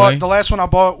the same way. The last one I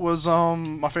bought was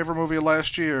my favorite movie of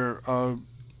last year,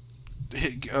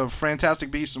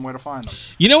 Fantastic Beasts and Where to Find Them.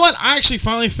 You know what? I actually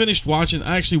finally finished watching.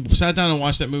 I actually sat down and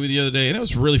watched that movie the other day, and it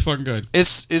was really fucking good.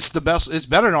 It's the best. It's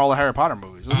better than all the Harry Potter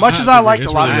movies. As I much as have I to liked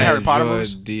agree. a lot It's of the really Harry good. Potter enjoyed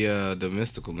movies, the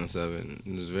mysticalness of it.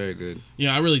 It was very good.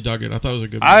 Yeah, I really dug it. I thought it was a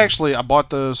good movie. I bought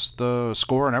the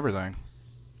score and everything.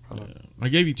 I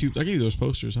gave you those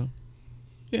posters, huh?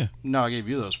 No, I gave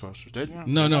you those posters, didn't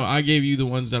you? No, I gave you the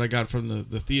ones that I got from the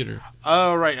theater.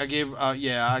 Oh, right. I gave.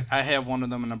 I have one of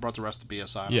them, and I brought the rest to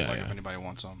BSI. I was Yeah, like, yeah. if anybody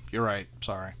wants them, you're right.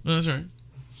 Sorry, No, that's all right.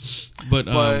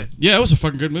 But yeah, it was a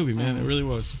fucking good movie, man. It really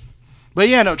was. but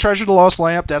yeah, no. Treasure of the Lost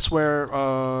Lamp. That's where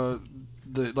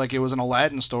it was an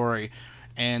Aladdin story,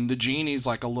 and the genie's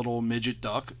like a little midget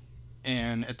duck.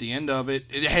 And at the end of it,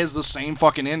 it has the same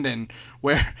fucking ending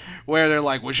where they're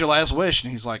like, "What's your last wish?"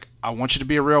 And he's like, "I want you to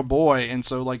be a real boy." And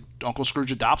so like Uncle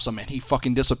Scrooge adopts him, and he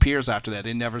fucking disappears after that.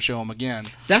 They never show him again.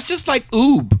 That's just like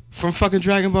Oob from fucking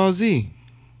Dragon Ball Z.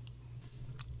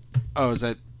 Oh, is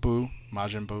that Boo?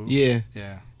 Majin Buu? Yeah,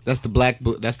 Yeah. that's the black.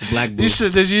 That's the black. Boo. You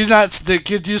said, did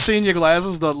you see in your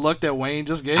glasses the look that Wayne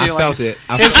just gave you? I felt it.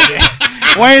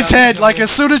 Wayne's head, like as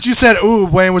soon as you said "ooh,"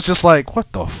 Wayne was just like,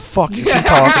 "What the fuck is he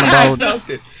talking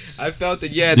about?" I felt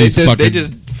it. Yeah, These they fucking-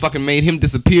 just fucking made him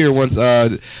disappear once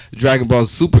Dragon Ball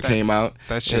Super came out.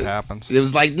 That shit happens. It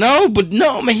was like, no,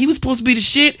 man, he was supposed to be the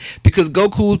shit because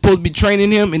Goku was supposed to be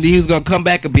training him, and then he was gonna come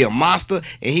back and be a monster,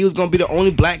 and he was gonna be the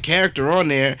only black character on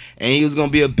there, and he was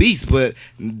gonna be a beast. But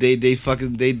they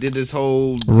did this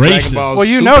whole Racist. Dragon Ball Well,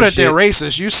 you Super know that shit. they're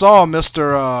racist. You saw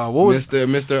Mr. What was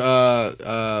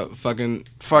Mr. Fucking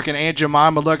fucking Aunt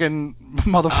Jemima looking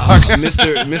motherfucker.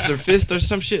 Mr. Fist or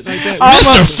some shit like that.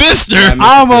 Mr. Fister.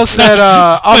 I almost said,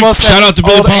 Shout out to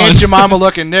Billy old Pond. Aunt Jemima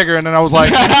looking nigger, and then I was like,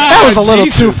 that was a little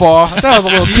too far. That was a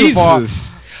little too far.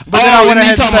 Jesus. But then I went and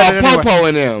ahead you and said talking it about anyway. Popo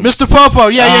and them. Mr. Popo,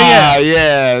 yeah.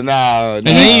 Yeah, nah. And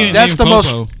then That's the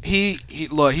Popo. most. He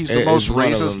look. He's the It's most one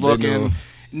of racist them, they looking.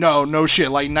 know. No shit.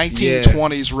 Like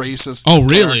 1920s racist. Oh,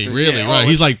 really? character. Really? Yeah, Right. oh,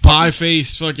 He's like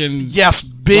pie-faced fucking... yes,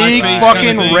 big Blackface fucking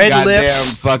kinda thing. red Goddamn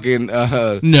lips. fucking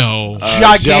No.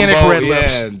 Gigantic Jumbo, red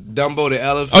lips. Yeah, Dumbo the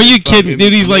elephant. Are you kidding? fucking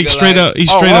Dude, he's like nigga straight up... He's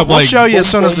straight up we'll like... show you as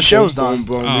soon as the boom, show's boom, done.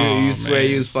 boom, boom. Oh, You swear man.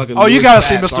 he was fucking. Oh, you Louis gotta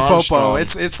see Fats Mr. Popo. Armstrong.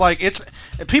 It's like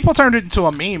people turned it into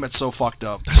a meme. It's so fucked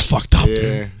up. That's fucked up, Yeah,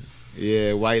 dude.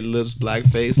 yeah. White lips, black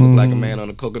face, look like a man on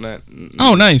a coconut.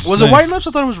 Oh, nice. Was nice. it white lips?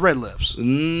 I thought it was red lips.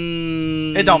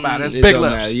 It don't matter. It's big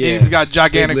lips. He got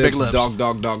gigantic big lips.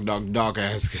 Dog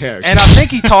ass character. And I think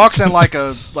he talks in like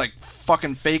a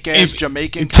fucking fake ass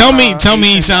Jamaican. Tell me kinda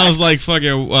he Asian sounds like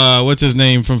fucking, what's his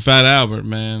name from Fat Albert,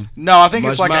 man. No, I think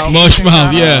it's like a Mushmouth.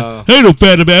 Mushmouth, yeah. Hey, no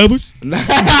Fat Albert.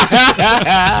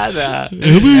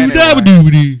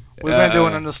 We've been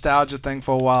doing a nostalgia thing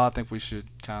for a while. I think we should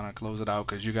kind of close it out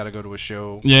because you got to go to a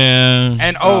show. Yeah.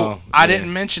 And I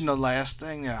didn't mention the last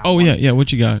thing. Oh, yeah.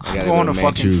 What you got? I'm going to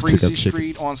fucking Freezy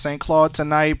Street on St. Claude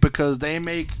tonight because they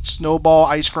make Snowball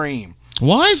ice cream.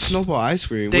 What? Snowball ice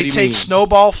cream. They take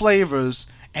Snowball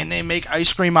flavors and they make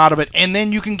ice cream out of it, and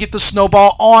then you can get the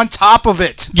Snowball on top of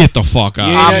it. Get the fuck out.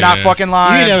 Yeah, I'm not fucking You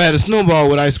lying. ain't never had a snowball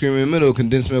with ice cream in the middle,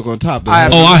 condensed milk on top. though, I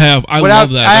have have- you? Oh, I have. I Without-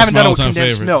 love that. I That's haven't my done it with all-time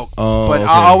condensed favorite. milk, Oh, but okay.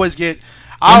 I always get. I'm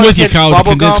I always with you, get Kyle. The bubblegum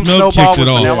condensed milk Snowball kicks with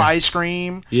it off. vanilla Yeah. ice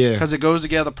cream. Yeah. because it goes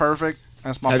together perfect.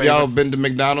 That's my Have favorite. y'all been to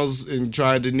McDonald's and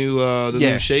tried the new Yeah.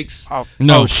 new shakes?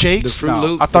 No. Oh, shakes. The Fruit No,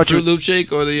 Loop, I thought the Fruit you. Loop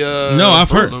shake or the No, I've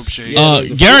Fruit heard. Loop shake. Yeah,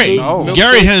 the Gary, Fruit Loop milk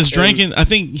Gary shake has and- drank. I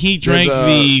think he drank there's,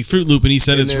 the Fruit Loop, and he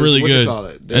said and it's there's- really what you good. call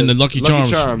it? And the There's Lucky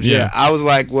Charms. Yeah, I was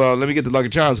like, well, let me get the Lucky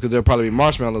Charms because there'll probably be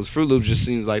marshmallows. Fruit Loops just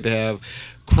seems like they have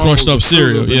Crushed up crumbles of Fruit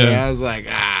cereal, Loop in yeah. there. I was like,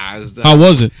 How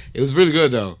was it? It was really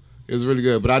good though. It was really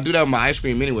good. But I do that with my ice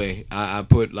cream anyway. I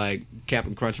put like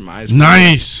Captain Crunch in my ice cream.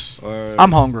 Nice, Or,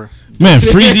 I'm hungry. man.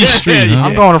 Freezy Street. Huh?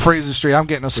 I'm going to Freezy Street. I'm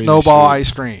getting a Snowball Street.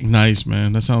 ice cream. Nice,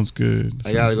 man. That sounds good.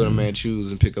 I gotta go to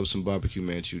Manchew's and pick up some barbecue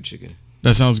Manchew chicken.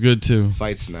 That sounds good too.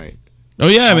 Fights tonight. Oh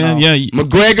yeah, man. Yeah,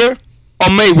 McGregor or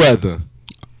Mayweather?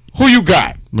 Who you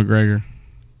got? McGregor.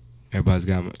 Everybody's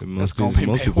got most gonna people,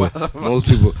 be most people. Mayweather. Most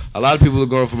people. A lot of people are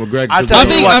going for McGregor. I 'cause tell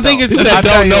they- you what, I think though. it's people the, that I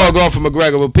tell don't you know what. are going for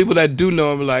McGregor, but people that do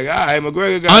know, I'm like, all right,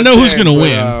 McGregor got. I know who's his gonna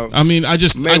chance, win. but, I mean, I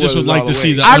just Mayweather's would like all to the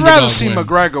see way. the. I'd rather underdog see win.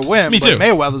 McGregor win, Me but too.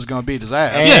 Mayweather's going to beat his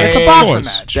ass. Yeah, it's a of boxing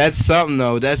course. match. That's something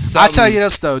though. That's I something. tell you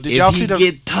this though. Did if y'all he see the?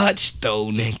 get touched though,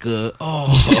 nigga?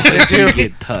 Oh, Did if you- he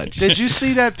get touched. Did you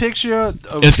see that picture of,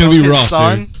 It's gonna of be his rough,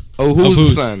 son, dude. Oh, who's Of the who?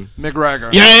 son?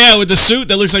 McGregor? Yeah, with the suit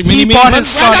that looks like Mini He Me. bought his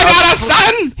son. got a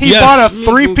son. He Yes.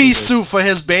 bought a 3-piece suit for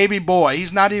his baby boy.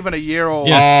 He's not even a year old.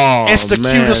 Yeah. Oh, It's the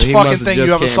man, cutest he fucking must've thing you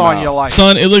just ever came saw in out. your life.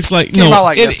 Son, it looks like Came no. out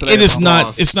like yesterday It or is something.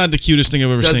 not. It's not the cutest thing I've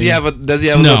ever Does seen. he have a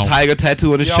No. little tiger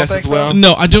tattoo on his You don't chest think as so? well?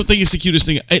 No, I don't think it's the cutest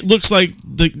thing. It looks like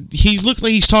he's looked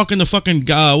like he's talking to fucking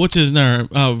what's his name?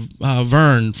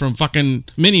 Vern from fucking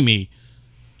Mini Me.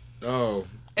 Oh,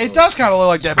 It does kind of look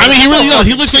like that. I but mean, it's he really still does.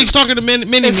 He fucking looks like he's cute. talking to Mini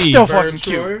Me. It's still Vern fucking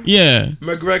cute. Troyer? Yeah.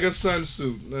 McGregor's son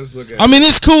suit. Let's look at. I mean,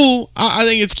 it's cool. I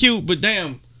think it's cute, but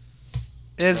damn.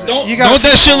 Don't don't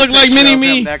that shit look like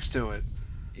Mini-Me? Next to it.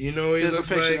 You know, he There's a looks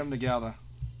picture like of them together.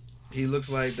 he looks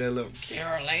like that little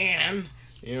Carol Ann.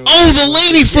 You know, Oh, the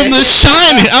lady from The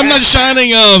Shining. I'm not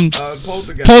Shining.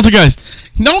 Poltergeist. Poltergeist.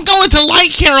 Don't go into light,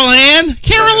 Carol Ann.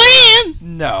 Carol Ann.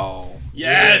 No.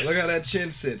 Yes. Look how that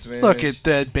chin sits, man. Look at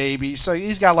that baby. So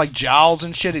he's got like jowls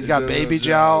and shit. He's got baby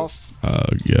jowls. Oh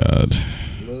God.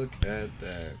 Look at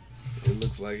that. It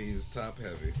looks like he's top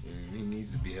heavy, and he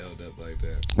needs to be held up like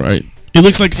that. Right. It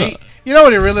looks like. You know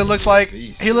what he really looks like?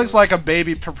 Beast, He looks like a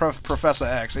baby Professor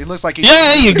X. He looks like he. Yeah,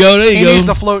 there you go. There He you go. needs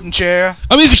the floating chair.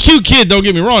 I mean, he's a cute kid. Don't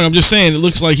get me wrong. I'm just saying, it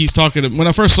looks like he's talking to. When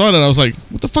I first saw that, I was like,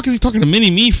 "What the fuck is he talking to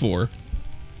Mini Me for?"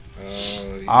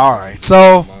 All right,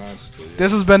 so Monster.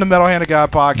 this has been the Metal Handed Guy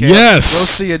podcast. Yes.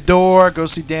 Go see Adore. Go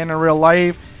see Dan in real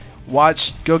life.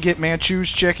 Go get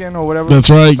Manchew's chicken or whatever. That's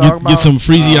right. we're talking Get some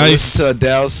freezy Listen ice. to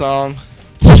Adele's song.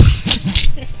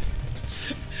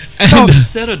 And, You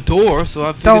said Adore, so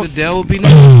I Don't- figured Adele would be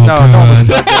nice. Don't listen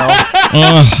to Adele.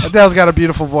 uh, Adele's got a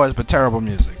beautiful voice, but terrible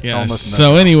music. Don't yes. listen to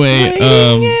So anyway,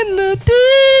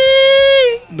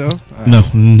 No.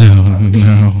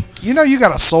 no. You know you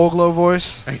got a Soul Glow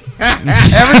voice.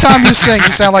 Every time you sing,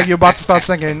 you sound like you're about to start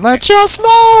singing. Let your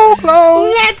soul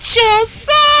glow. Let your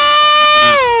soul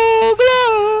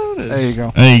glow. There you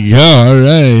go. There you go. All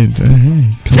right.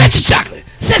 Set your chocolate.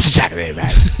 Set your chocolate,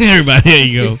 everybody. Everybody, there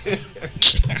you go.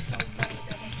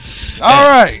 All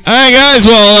right. All right, guys.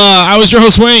 Well, I was your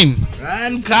host, Wayne.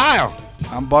 And Kyle.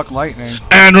 I'm Buck Lightning.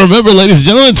 And remember, ladies and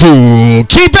gentlemen, to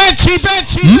keep it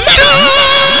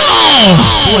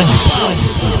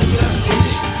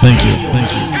Thank you.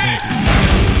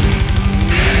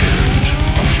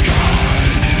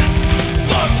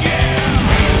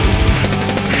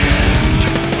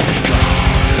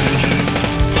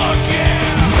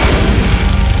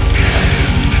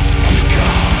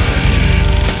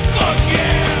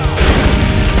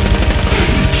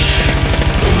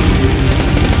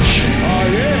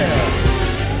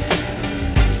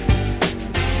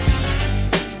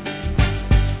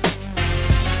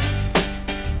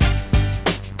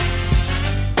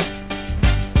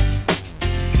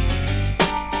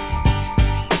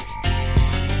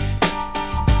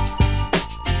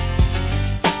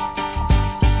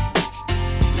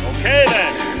 Okay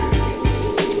then.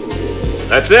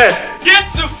 That's it. Get